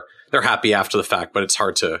then they're happy after the fact, but it's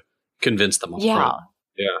hard to convince them up front.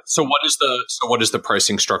 Yeah. So what is the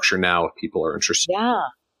pricing structure now if people are interested? Yeah.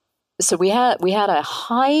 So we had a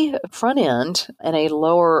high front end and a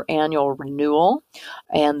lower annual renewal.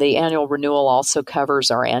 And the annual renewal also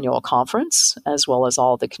covers our annual conference, as well as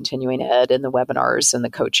all the continuing ed and the webinars and the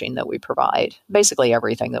coaching that we provide. Basically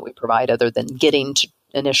everything that we provide other than getting to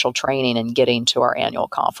initial training and getting to our annual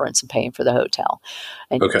conference and paying for the hotel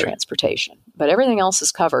and transportation. But everything else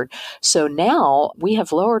is covered. So now we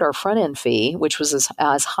have lowered our front end fee, which was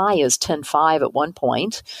as high as $10,500 at one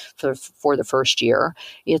point for the first year.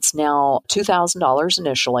 It's now $2,000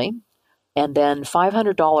 initially, and then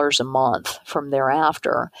 $500 a month from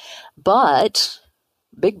thereafter. But,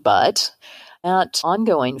 big but, that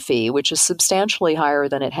ongoing fee, which is substantially higher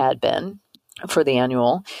than it had been for the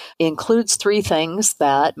annual, includes three things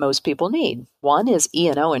that most people need. One is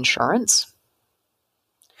E&O insurance.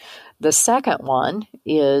 The second one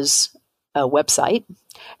is a website.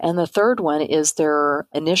 And the third one is their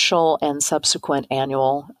initial and subsequent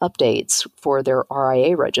annual updates for their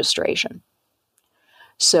RIA registration.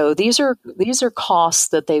 So these are costs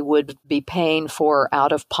that they would be paying for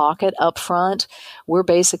out of pocket upfront. We're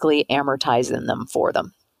basically amortizing them for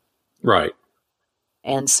them. Right.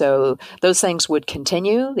 And so those things would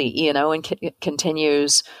continue. The E&O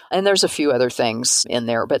continues, and there's a few other things in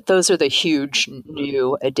there, but those are the huge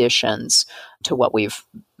new additions to what we've,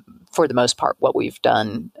 for the most part, what we've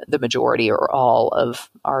done the majority or all of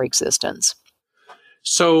our existence.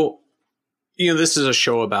 So, this is a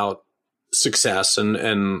show about success,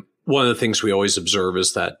 and one of the things we always observe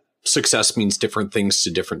is that success means different things to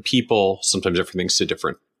different people, sometimes different things to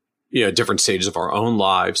different stages of our own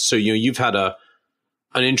lives. So, you've had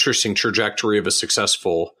an interesting trajectory of a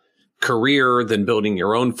successful career, then building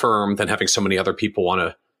your own firm, then having so many other people want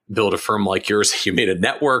to build a firm like yours. You made a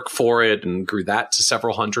network for it and grew that to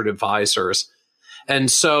several hundred advisors.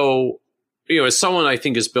 And so, as someone I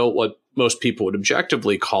think has built what most people would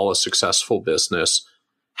objectively call a successful business,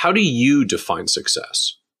 how do you define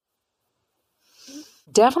success?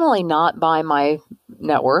 Definitely not by my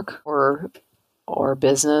network or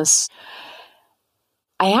business.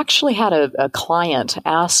 I actually had a client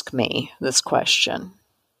ask me this question,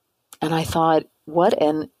 and I thought, what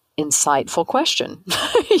an insightful question,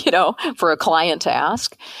 for a client to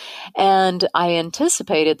ask. And I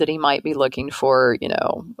anticipated that he might be looking for,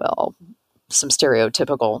 some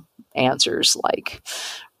stereotypical answers like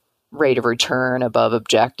rate of return above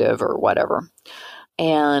objective or whatever.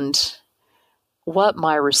 And what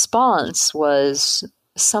my response was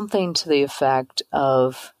something to the effect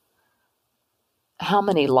of, how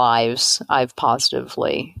many lives I've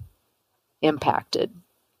positively impacted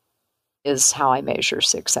is how I measure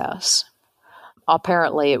success.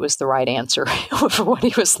 Apparently, it was the right answer for what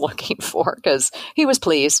he was looking for because he was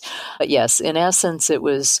pleased. But yes, in essence, it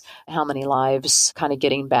was how many lives, kind of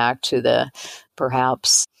getting back to the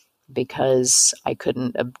perhaps because I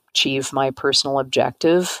couldn't achieve my personal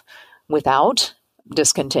objective without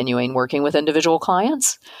discontinuing working with individual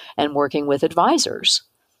clients and working with advisors.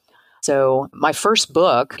 So my first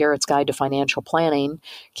book, Garrett's Guide to Financial Planning,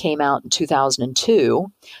 came out in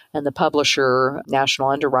 2002, and the publisher, National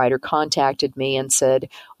Underwriter, contacted me and said,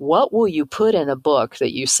 what will you put in a book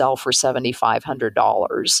that you sell for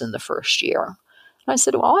 $7,500 in the first year? And I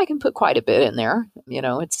said, well, I can put quite a bit in there.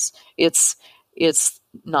 It's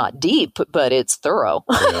not deep, but it's thorough.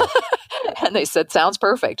 Yeah. And they said, sounds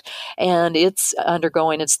perfect. And it's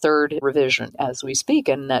undergoing its third revision as we speak,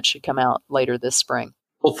 and that should come out later this spring.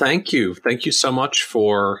 Well, thank you. Thank you so much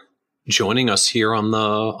for joining us here on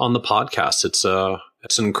the podcast. It's an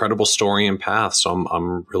incredible story and path. So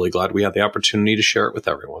I'm really glad we had the opportunity to share it with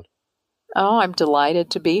everyone. Oh, I'm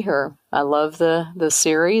delighted to be here. I love the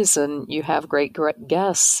series, and you have great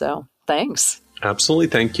guests. So thanks. Absolutely.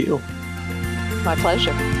 Thank you. My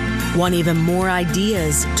pleasure. Want even more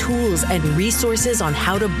ideas, tools, and resources on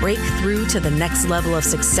how to break through to the next level of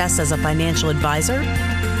success as a financial advisor?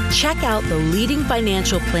 Check out the leading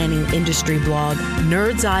financial planning industry blog,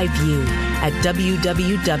 Nerd's Eye View, at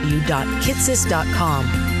www.kitces.com,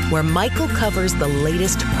 where Michael covers the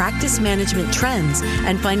latest practice management trends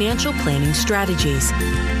and financial planning strategies.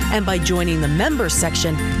 And by joining the members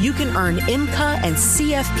section, you can earn IMCA and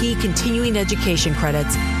CFP continuing education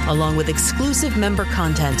credits, along with exclusive member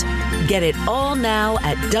content. Get it all now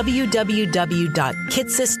at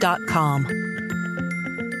www.kitces.com.